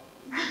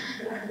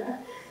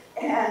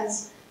 And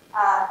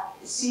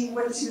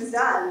when she was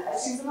done,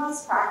 she's the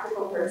most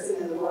practical person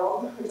in the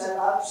world, which I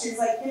love. She's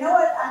like, you know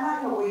what, I'm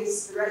not going to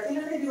waste the dress. They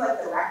do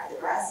like the rack the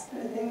dress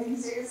kind of thing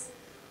these days,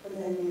 but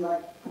then you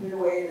like put it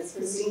away and it's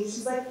pristine.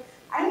 She's like,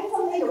 I need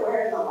something to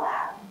wear in the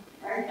lab,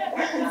 right?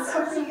 And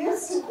so she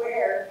used to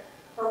wear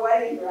her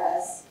wedding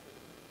dress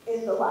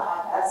in the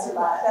lab, as her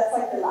lab. That's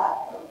like the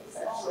lab coat,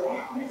 essentially,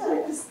 which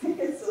I just think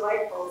is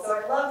delightful. So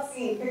I love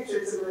seeing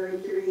pictures of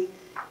Marie Curie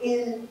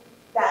in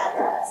that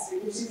dress,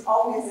 because she's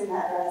always in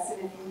that dress,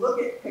 and if you look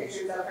at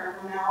pictures of her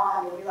from now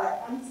on, you'll be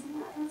like, I'm seeing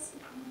that dress.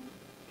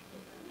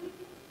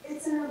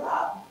 It's in her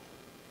lab.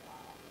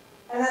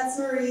 And that's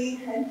Marie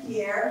and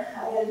Pierre,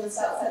 again, just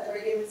outside the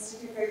Radium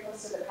Institute, very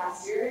close to the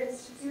Pasteur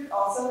Institute.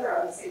 Also, they're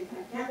on the same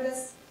kind of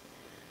campus.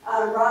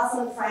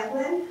 Rosalind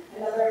Franklin,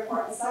 another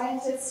important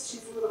scientist.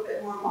 She's a little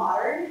bit more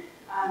modern.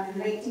 In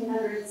the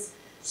 1900s,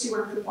 she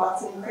worked with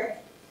Watson and Crick.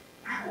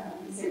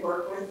 You say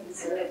work with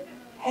instead of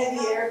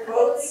heavy air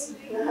quotes.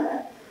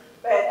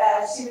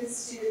 But she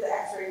did the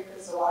X-ray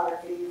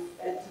crystallography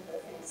and took the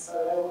famous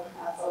photo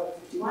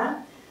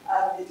 51,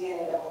 of the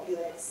DNA double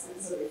helix.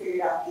 And so they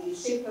figured out the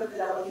shape of the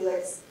double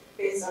helix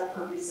based on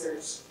her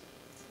research.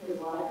 There's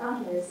a lot of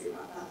controversy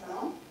about that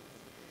though,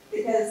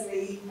 because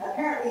they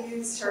apparently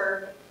used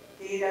her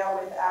data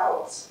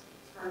without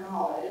her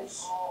knowledge.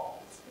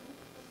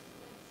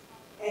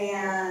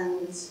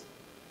 And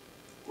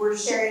we're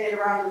sharing it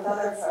around with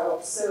other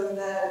folks. So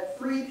the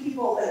 3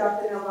 people that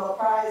got the Nobel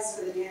Prize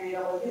for the DNA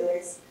double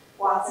helix,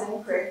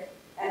 Watson, Crick,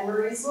 and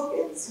Maurice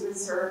Wilkins, who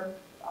is her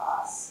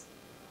boss.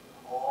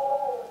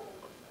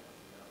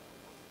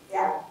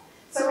 Yeah,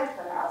 so went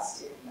to her house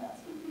too, that's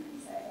what I'm going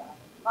to say.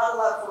 A lot of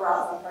love for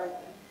Rosalind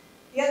Franklin.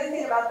 The other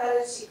thing about that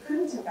is she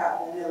couldn't have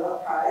gotten the Nobel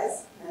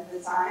Prize at the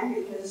time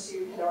because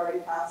she had already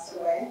passed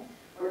away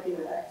working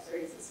with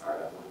X-rays as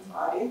part of one's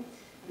body.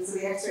 And so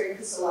the X-ray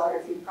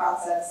crystallography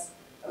process,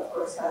 of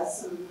course,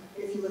 has some,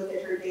 if you look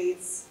at her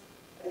dates,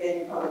 again,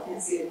 you probably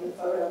can't see it in the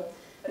photo,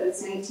 but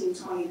it's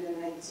 1920 to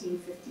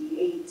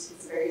 1958.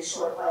 It's a very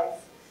short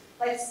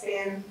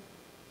lifespan.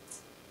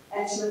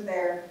 And she lived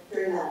there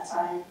during that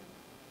time,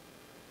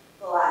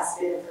 the last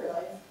bit of her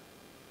life.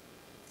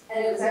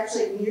 And it was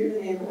actually near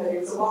the neighborhood. It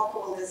was a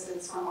walkable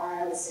distance from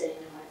where I was staying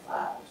in my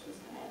flat, which was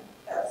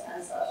that was kind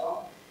of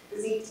special. It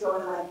was neat to go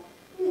and like,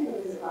 I'm gonna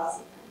go visit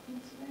Rosalind.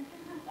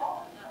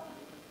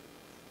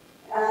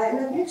 In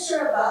the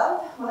picture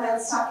above, when I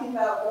was talking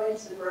about going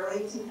to the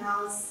Burlington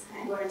House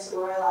and going to the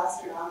Royal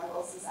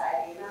Astronomical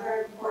Society,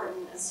 another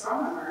important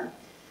astronomer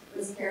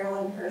was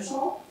Carolyn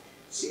Herschel.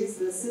 She's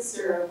the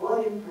sister of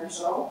William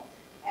Herschel.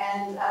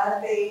 And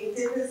they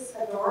did this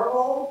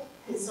adorable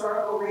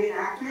historical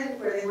reenactment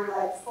where they were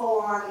like full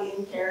on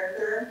in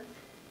character.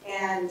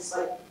 and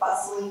like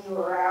bustling you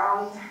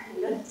around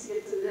to get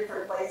to the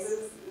different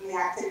places in the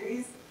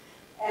activities.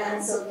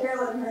 And so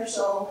Carolyn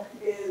Herschel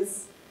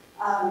is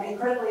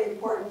incredibly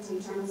important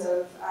in terms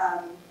of,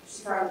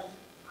 she found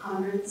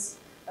hundreds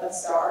of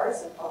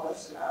stars and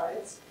published about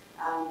it,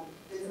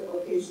 different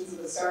locations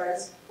of the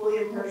stars.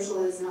 William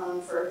Herschel is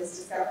known for his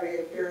discovery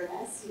of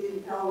Uranus. He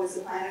didn't know it was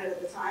a planet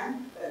at the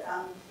time, but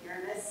found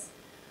Uranus.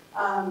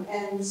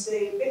 And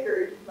they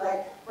bickered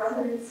like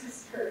brother and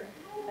sister,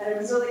 and it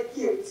was really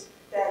cute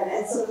then.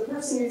 And so the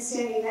person who's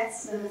standing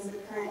next to them is the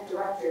current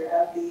director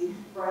of the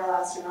Royal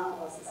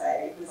Astronomical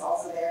Society, who's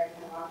also there and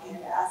kind of on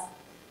hand to ask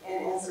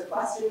and answer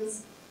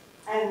questions.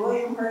 And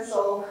William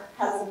Herschel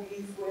has a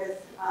beef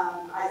with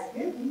Isaac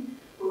Newton,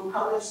 who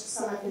published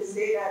some of his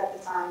data at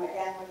the time,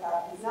 again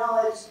without his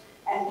knowledge,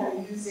 and kind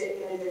of used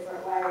it in a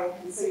different way.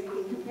 And so you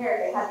can compare,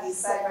 they had these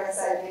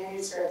side-by-side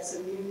manuscripts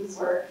of Newton's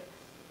work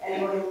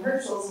and William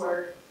Herschel's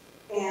work,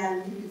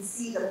 and you could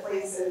see the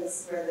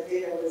places where the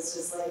data was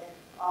just like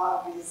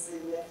obviously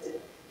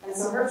lifted. And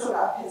so Herschel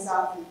got pissed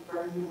off and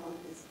burned one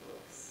of his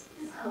books.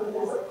 So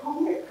there's like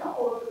only a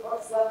couple of the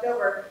books left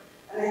over,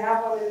 and they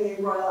have one in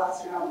the Royal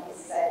Astronomical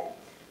Society.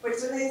 Which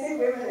when they say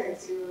women are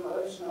too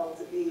emotional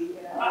to be,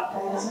 you know,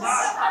 kind of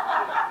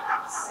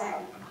just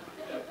saying.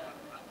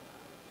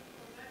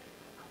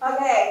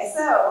 Okay,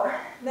 so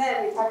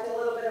then we talked a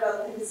little bit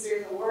about the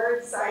history of the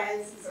word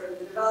science and sort of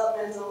the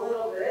development a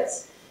little bit.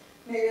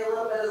 Maybe a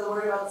little bit of the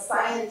word about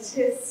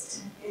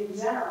scientist in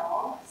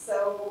general.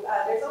 So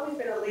there's always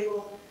been a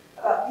label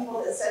about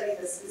people that study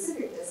the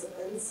specific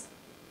disciplines.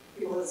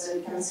 People that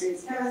study chemistry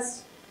as a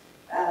chemist,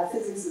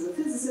 physics as a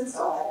physicist,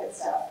 all that good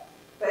stuff.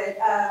 But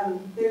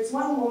there's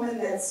one woman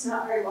that's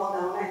not very well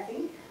known, I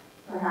think,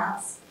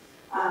 perhaps,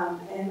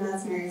 and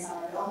that's Mary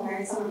Somerville.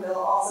 Mary Somerville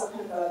also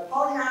kind of a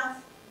polymath.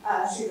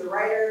 She's a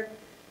writer.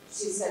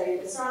 She studied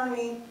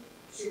astronomy.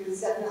 She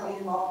was definitely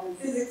involved in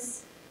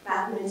physics,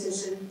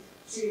 mathematician.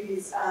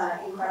 She's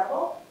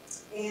incredible.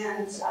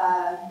 And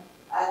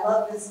I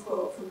love this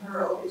quote from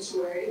her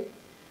obituary.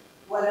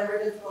 Whatever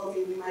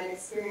difficulty we might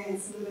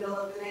experience in the middle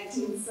of the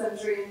 19th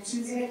century in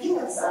choosing a king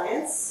of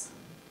science,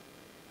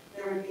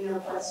 there would be no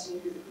question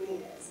who the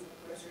queen is, and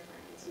of course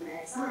referring to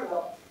Mary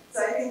Somerville.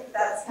 So I think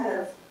that's kind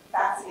of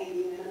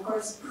fascinating, and of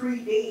course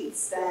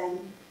predates then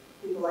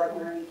people like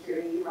Marie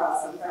Curie,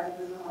 Ross rather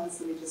than the ones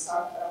that we just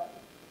talked about.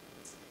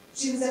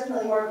 She was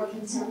definitely more of a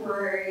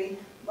contemporary.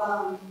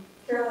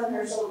 Carolyn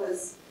Herschel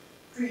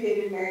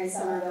predated Mary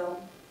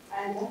Somerville,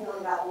 and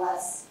definitely got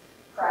less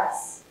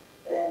press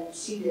than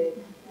she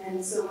did.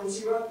 And so when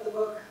she wrote the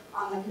book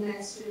on the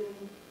connection,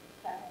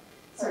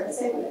 sorry to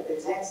say, but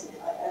there's next in it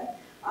like that,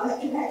 on the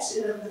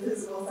connection of the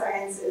physical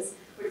sciences,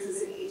 which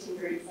was in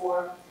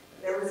 1834,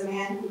 there was a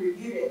man who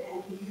reviewed it,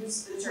 and he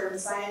used the term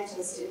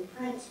scientist in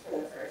print for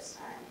the first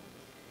time.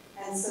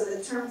 And so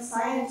the term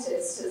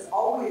scientist has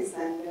always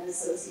then been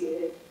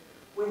associated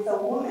with a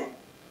woman,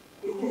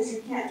 because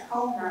you can't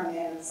call her a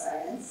man of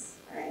science,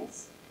 right?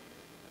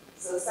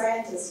 So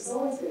scientist has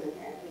always been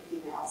inherently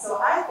female. So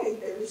I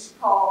think that we should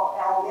call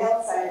our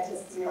male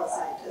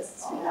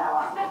scientists from now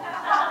on.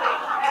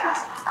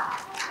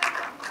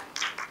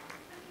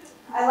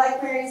 I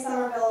like Mary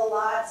Somerville a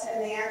lot,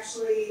 and they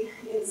actually,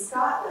 in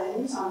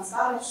Scotland, on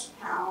Scottish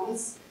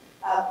pounds,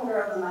 put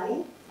her on the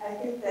money. I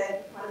think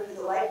that one of the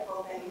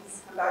delightful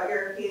things about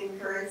European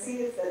currency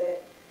is that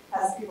it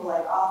has people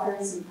like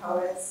authors and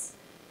poets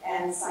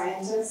and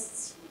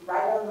scientists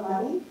right on the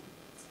money.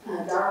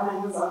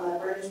 Darwin was on the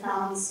British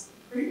pounds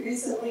pretty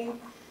recently,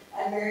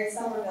 and Mary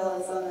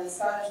Somerville is on the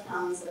Scottish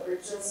pounds that were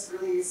just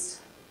released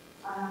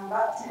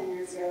about 10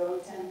 years ago,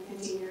 10,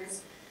 15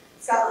 years.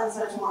 Scotland's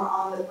much more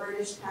on the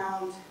British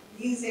pound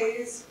these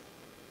days.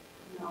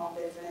 You know,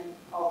 there's been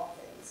all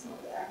the things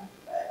over there,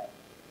 but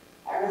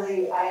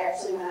I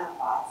actually went out and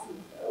bought some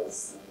of those.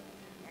 So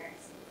Mary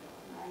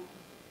Somerville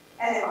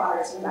and they bought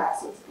her some back,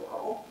 so it's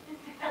adorable.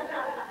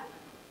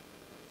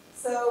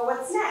 So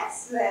what's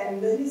next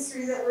then? The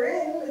history that we're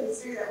in, the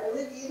history that we're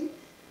living.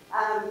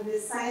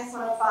 This Science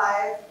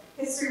 105,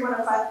 History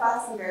 105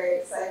 class I'm very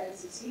excited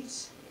to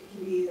teach. It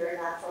can be either a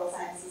natural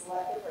sciences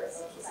elective or a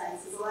social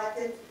sciences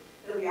elective.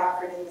 It'll be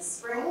offered in the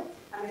spring.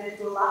 I'm going to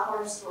do a lot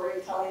more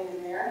storytelling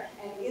in there.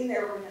 And in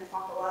there, we're going to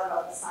talk a lot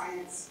about the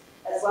science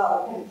as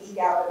well. I'm going to geek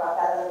out about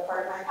that other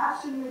part of my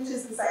passion, which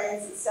is the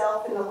science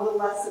itself, and a little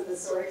less of the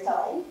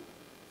storytelling.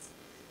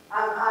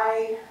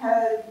 I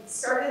had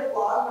started a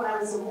blog when I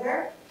was over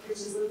there, which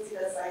is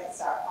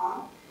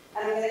lindsay.science.com.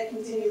 And I'm going to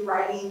continue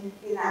writing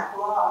in that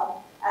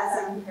blog as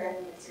I'm preparing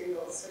the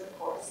materials for the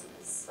course in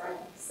this spring.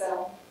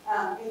 So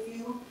if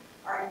you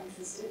are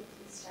interested,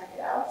 please check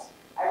it out.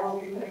 I will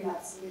be putting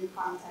up some new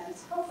content,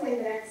 hopefully in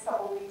the next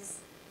couple weeks,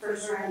 for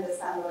sure in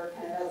December,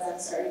 kind of as I'm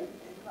starting to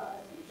think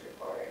about the future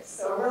quarters.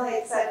 So I'm really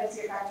excited to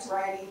get back to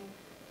writing.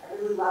 I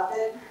really loved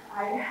it.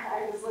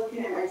 I was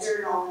looking at my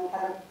journal and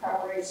kind of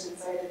preparation,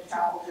 so I did a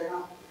travel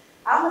journal.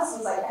 I almost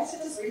was like, I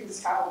should just read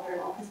this travel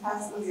journal, because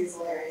Past Lindsay is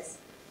hilarious.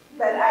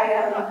 But I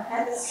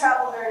had this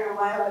travel journal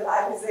while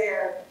I was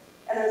there,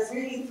 and I was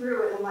reading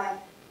through it, and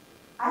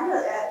I'm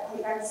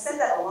like, I've said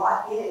that a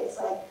lot in it. It's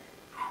like,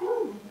 I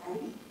don't like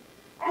writing.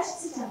 I should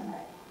sit down and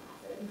write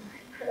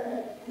more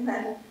often. And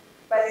then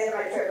by the end of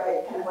my trip,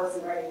 I kind of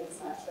wasn't writing as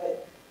much,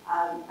 but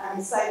I'm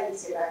excited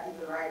to get back into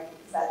the writing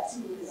because that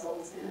too has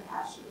always been a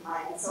passion of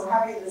mine. And so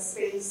having the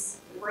space,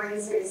 the brain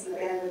space and the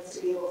bandwidth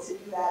to be able to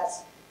do that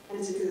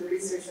and to do the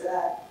research for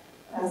that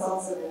has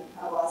also been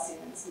a blessing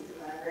and something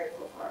that I'm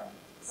grateful for.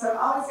 So I'm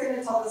always going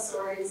to tell the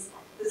stories.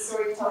 The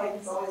storytelling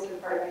has always been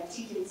part of my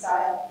teaching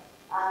style.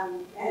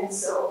 And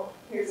so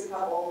here's a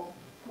couple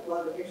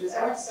of the pictures.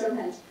 I went to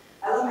Stonehenge.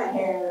 I love my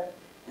hair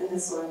in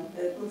this one.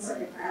 It looks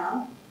like a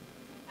crown.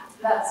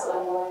 That's what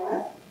I'm going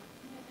with.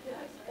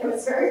 It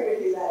was very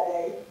windy that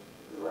day.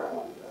 The wrong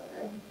one that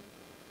day.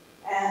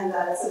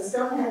 And so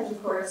Stonehenge,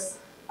 of course,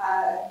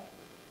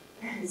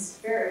 is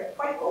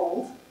quite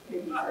old,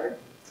 maybe hard.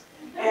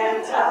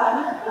 And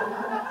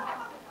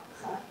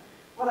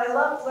what I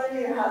loved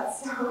learning about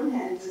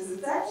Stonehenge is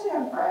it's actually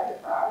on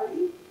private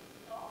property.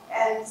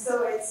 And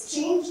so it's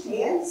changed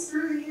hands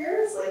through the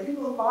years. Like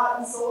people have bought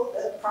and sold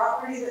the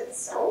property that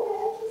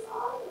Stonehenge is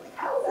on. Like,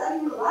 how is that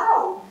even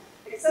allowed?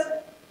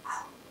 Except,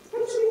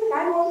 picture me the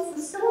guy who owns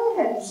the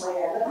Stonehenge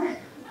land. And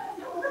I don't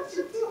know what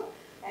you're doing.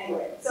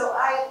 Anyway, so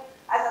I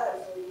thought that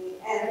was really neat.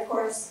 And of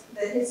course,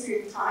 the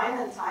history of time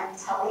and time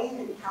telling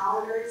and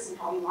calendars and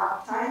how we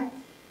mark time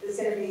is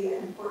going to be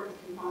an important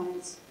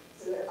component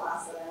to the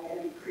class that I'm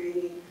going to be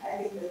creating. I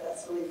think that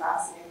that's really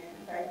fascinating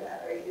and I find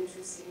that very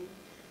interesting.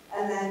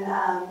 And then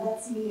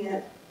that's me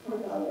at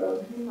Portobello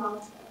Road.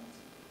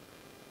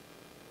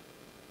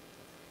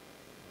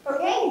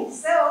 Okay,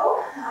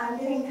 so I'm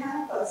getting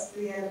kind of close to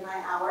the end of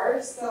my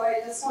hour, so I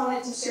just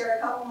wanted to share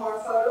a couple more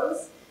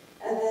photos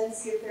and then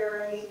see if there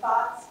are any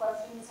thoughts,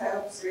 questions,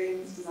 hopes,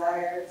 dreams,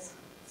 desires,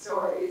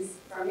 stories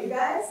from you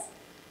guys.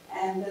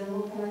 And then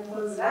we'll kind of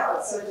close it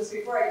out. So just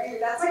before I do,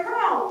 that's my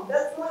crown.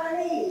 That's what I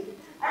made.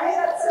 I made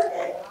that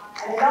circuit.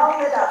 I made all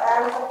of it up.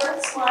 I was the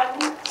first one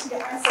to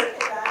get my circuit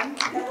done.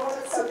 And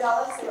everyone was so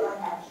jealous, they were like,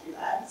 how did you do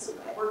that? So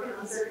we're like working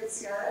on circuits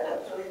together.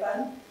 That was really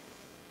fun.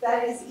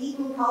 That is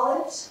Eton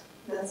College.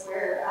 That's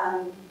where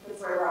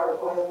Robert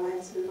Boyle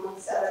went, and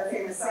amongst other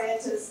famous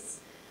scientists.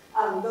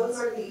 Those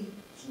are the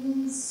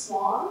king's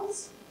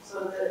swans.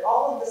 So that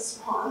all of the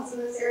swans in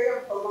this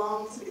area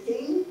belong to the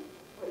king,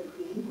 or the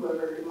queen,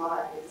 whoever the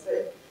monarch is,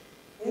 but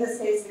in this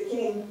case, the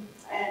king.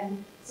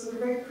 And so they're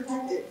very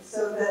protected.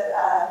 So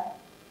that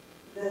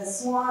the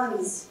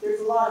swans, there's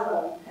a lot of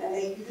them, and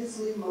you just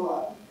leave them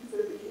alone, because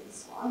they're the king's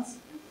swans.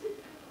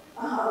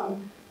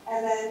 And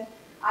then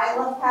I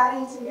love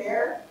Paddington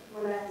Bear.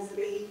 When I was a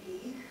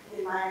baby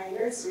in my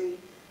nursery,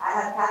 I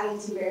had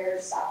Paddington Bear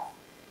stuff.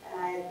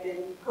 And I had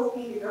been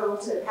hoping to go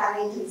to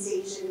Paddington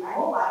Station my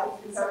whole life,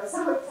 and so I was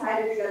so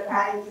excited to go to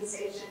Paddington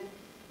Station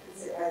and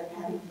sit by the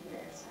Paddington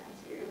Bear stand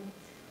too.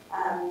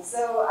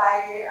 So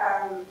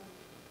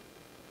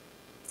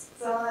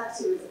that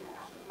too is a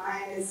passion of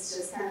mine, is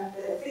just kind of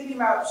thinking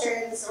about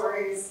sharing the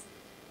stories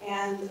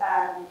and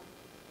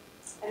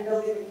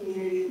building the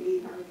community and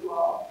being here with you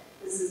all.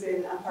 This has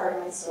been a part of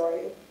my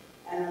story,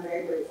 and I'm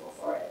very grateful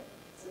for it.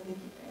 So thank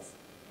you.